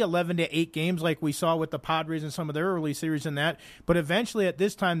can see 11-8 games like we saw with the Padres in some of their early series and that, but eventually at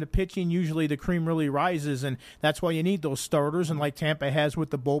this time, the pitching, usually the cream really rises, and that's why you need those starters, and like Tampa has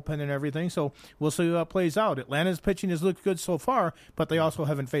with the bullpen and everything. So we'll see how it plays out. Atlanta's pitching has looked good so far, but they also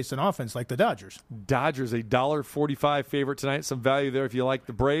haven't faced an offense like the Dodgers. Dodgers, a $1.45 favorite tonight. Some value there if you like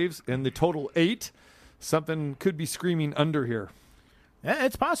the Braves. And the total 8. Something could be screaming under here. Yeah,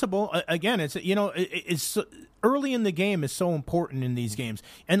 it's possible. Again, it's early in the game is so important in these games.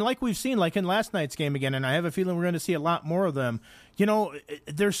 And like we've seen, like in last night's game again, and I have a feeling we're going to see a lot more of them.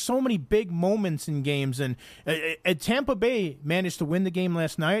 There's so many big moments in games. And Tampa Bay managed to win the game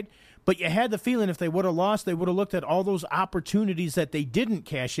last night, but you had the feeling if they would have lost, they would have looked at all those opportunities that they didn't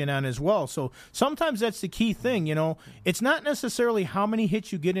cash in on as well. So sometimes that's the key thing, It's not necessarily how many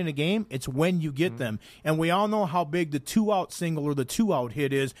hits you get in a game, it's when you get them. And we all know how big the 2-out single or the 2-out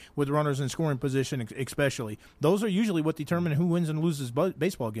hit is with runners in scoring position especially. Those are usually what determine who wins and loses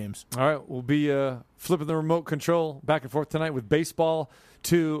baseball games. All right, we'll be flipping the remote control back and forth tonight with baseball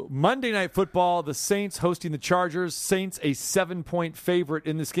to Monday Night Football. The Saints hosting the Chargers. Saints a 7-point favorite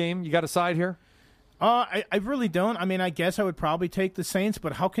in this game. You got a side here? I really don't. I mean, I guess I would probably take the Saints,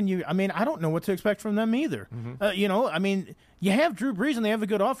 but how can you? I mean, I don't know what to expect from them either. I mean, you have Drew Brees and they have a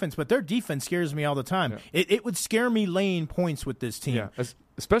good offense, but their defense scares me all the time. Yeah. It would scare me laying points with this team. Yeah,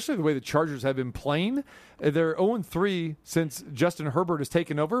 especially the way the Chargers have been playing. They're 0-3 since Justin Herbert has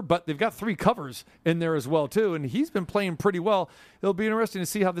taken over, but they've got 3 covers in there as well, too, and he's been playing pretty well. It'll be interesting to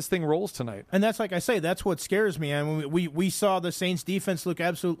see how this thing rolls tonight. And that's, like I say, that's what scares me. I mean, we saw the Saints defense look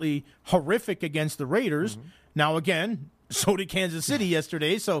absolutely horrific against the Raiders. Now, again, so did Kansas City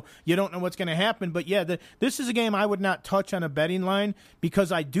yesterday, so you don't know what's going to happen. But, yeah, this is a game I would not touch on a betting line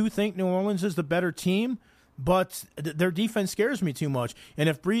because I do think New Orleans is the better team. But their defense scares me too much. And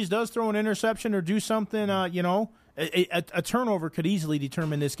if Breeze does throw an interception or do something, a turnover could easily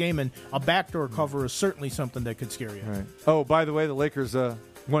determine this game. And a backdoor cover is certainly something that could scare you. Right. Oh, by the way, the Lakers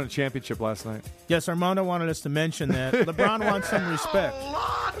won a championship last night. Yes, Armando wanted us to mention that. LeBron wants some respect.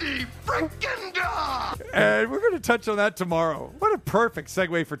 Bloody freaking dog! And we're going to touch on that tomorrow. What a perfect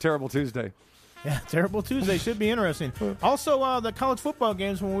segue for Terrible Tuesday. Yeah, Terrible Tuesday should be interesting. Also, the college football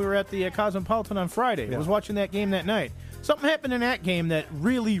games when we were at the Cosmopolitan on Friday. Yeah. I was watching that game that night. Something happened in that game that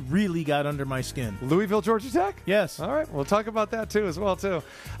really, really got under my skin. Louisville, Georgia Tech? Yes. All right, we'll talk about that too as well, too.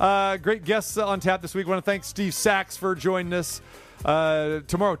 Great guests on tap this week. I want to thank Steve Sachs for joining us.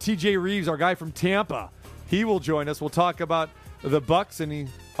 Tomorrow, TJ Reeves, our guy from Tampa, he will join us. We'll talk about the Bucks, and he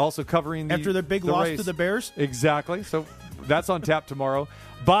also covering after their big loss race to the Bears. Exactly. So that's on tap tomorrow.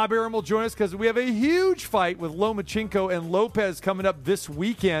 Bob Arum will join us because we have a huge fight with Lomachenko and Lopez coming up this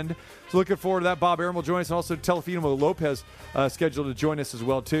weekend. So looking forward to that. Bob Arum will join us, and also Telefino Lopez scheduled to join us as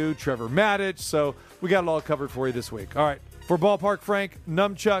well, too. Trevor Maddich. So we got it all covered for you this week. All right. For Ballpark Frank,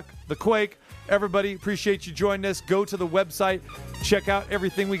 Numchuck, The Quake, everybody, appreciate you joining us. Go to the website. Check out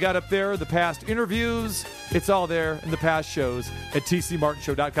everything we got up there, the past interviews. It's all there in the past shows at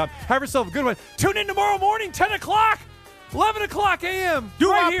tcmartinshow.com. Have yourself a good one. Tune in tomorrow morning, 10 o'clock, 11 o'clock a.m.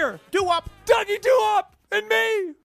 Here. Do-Wop, Dougie Do-Wop, and me.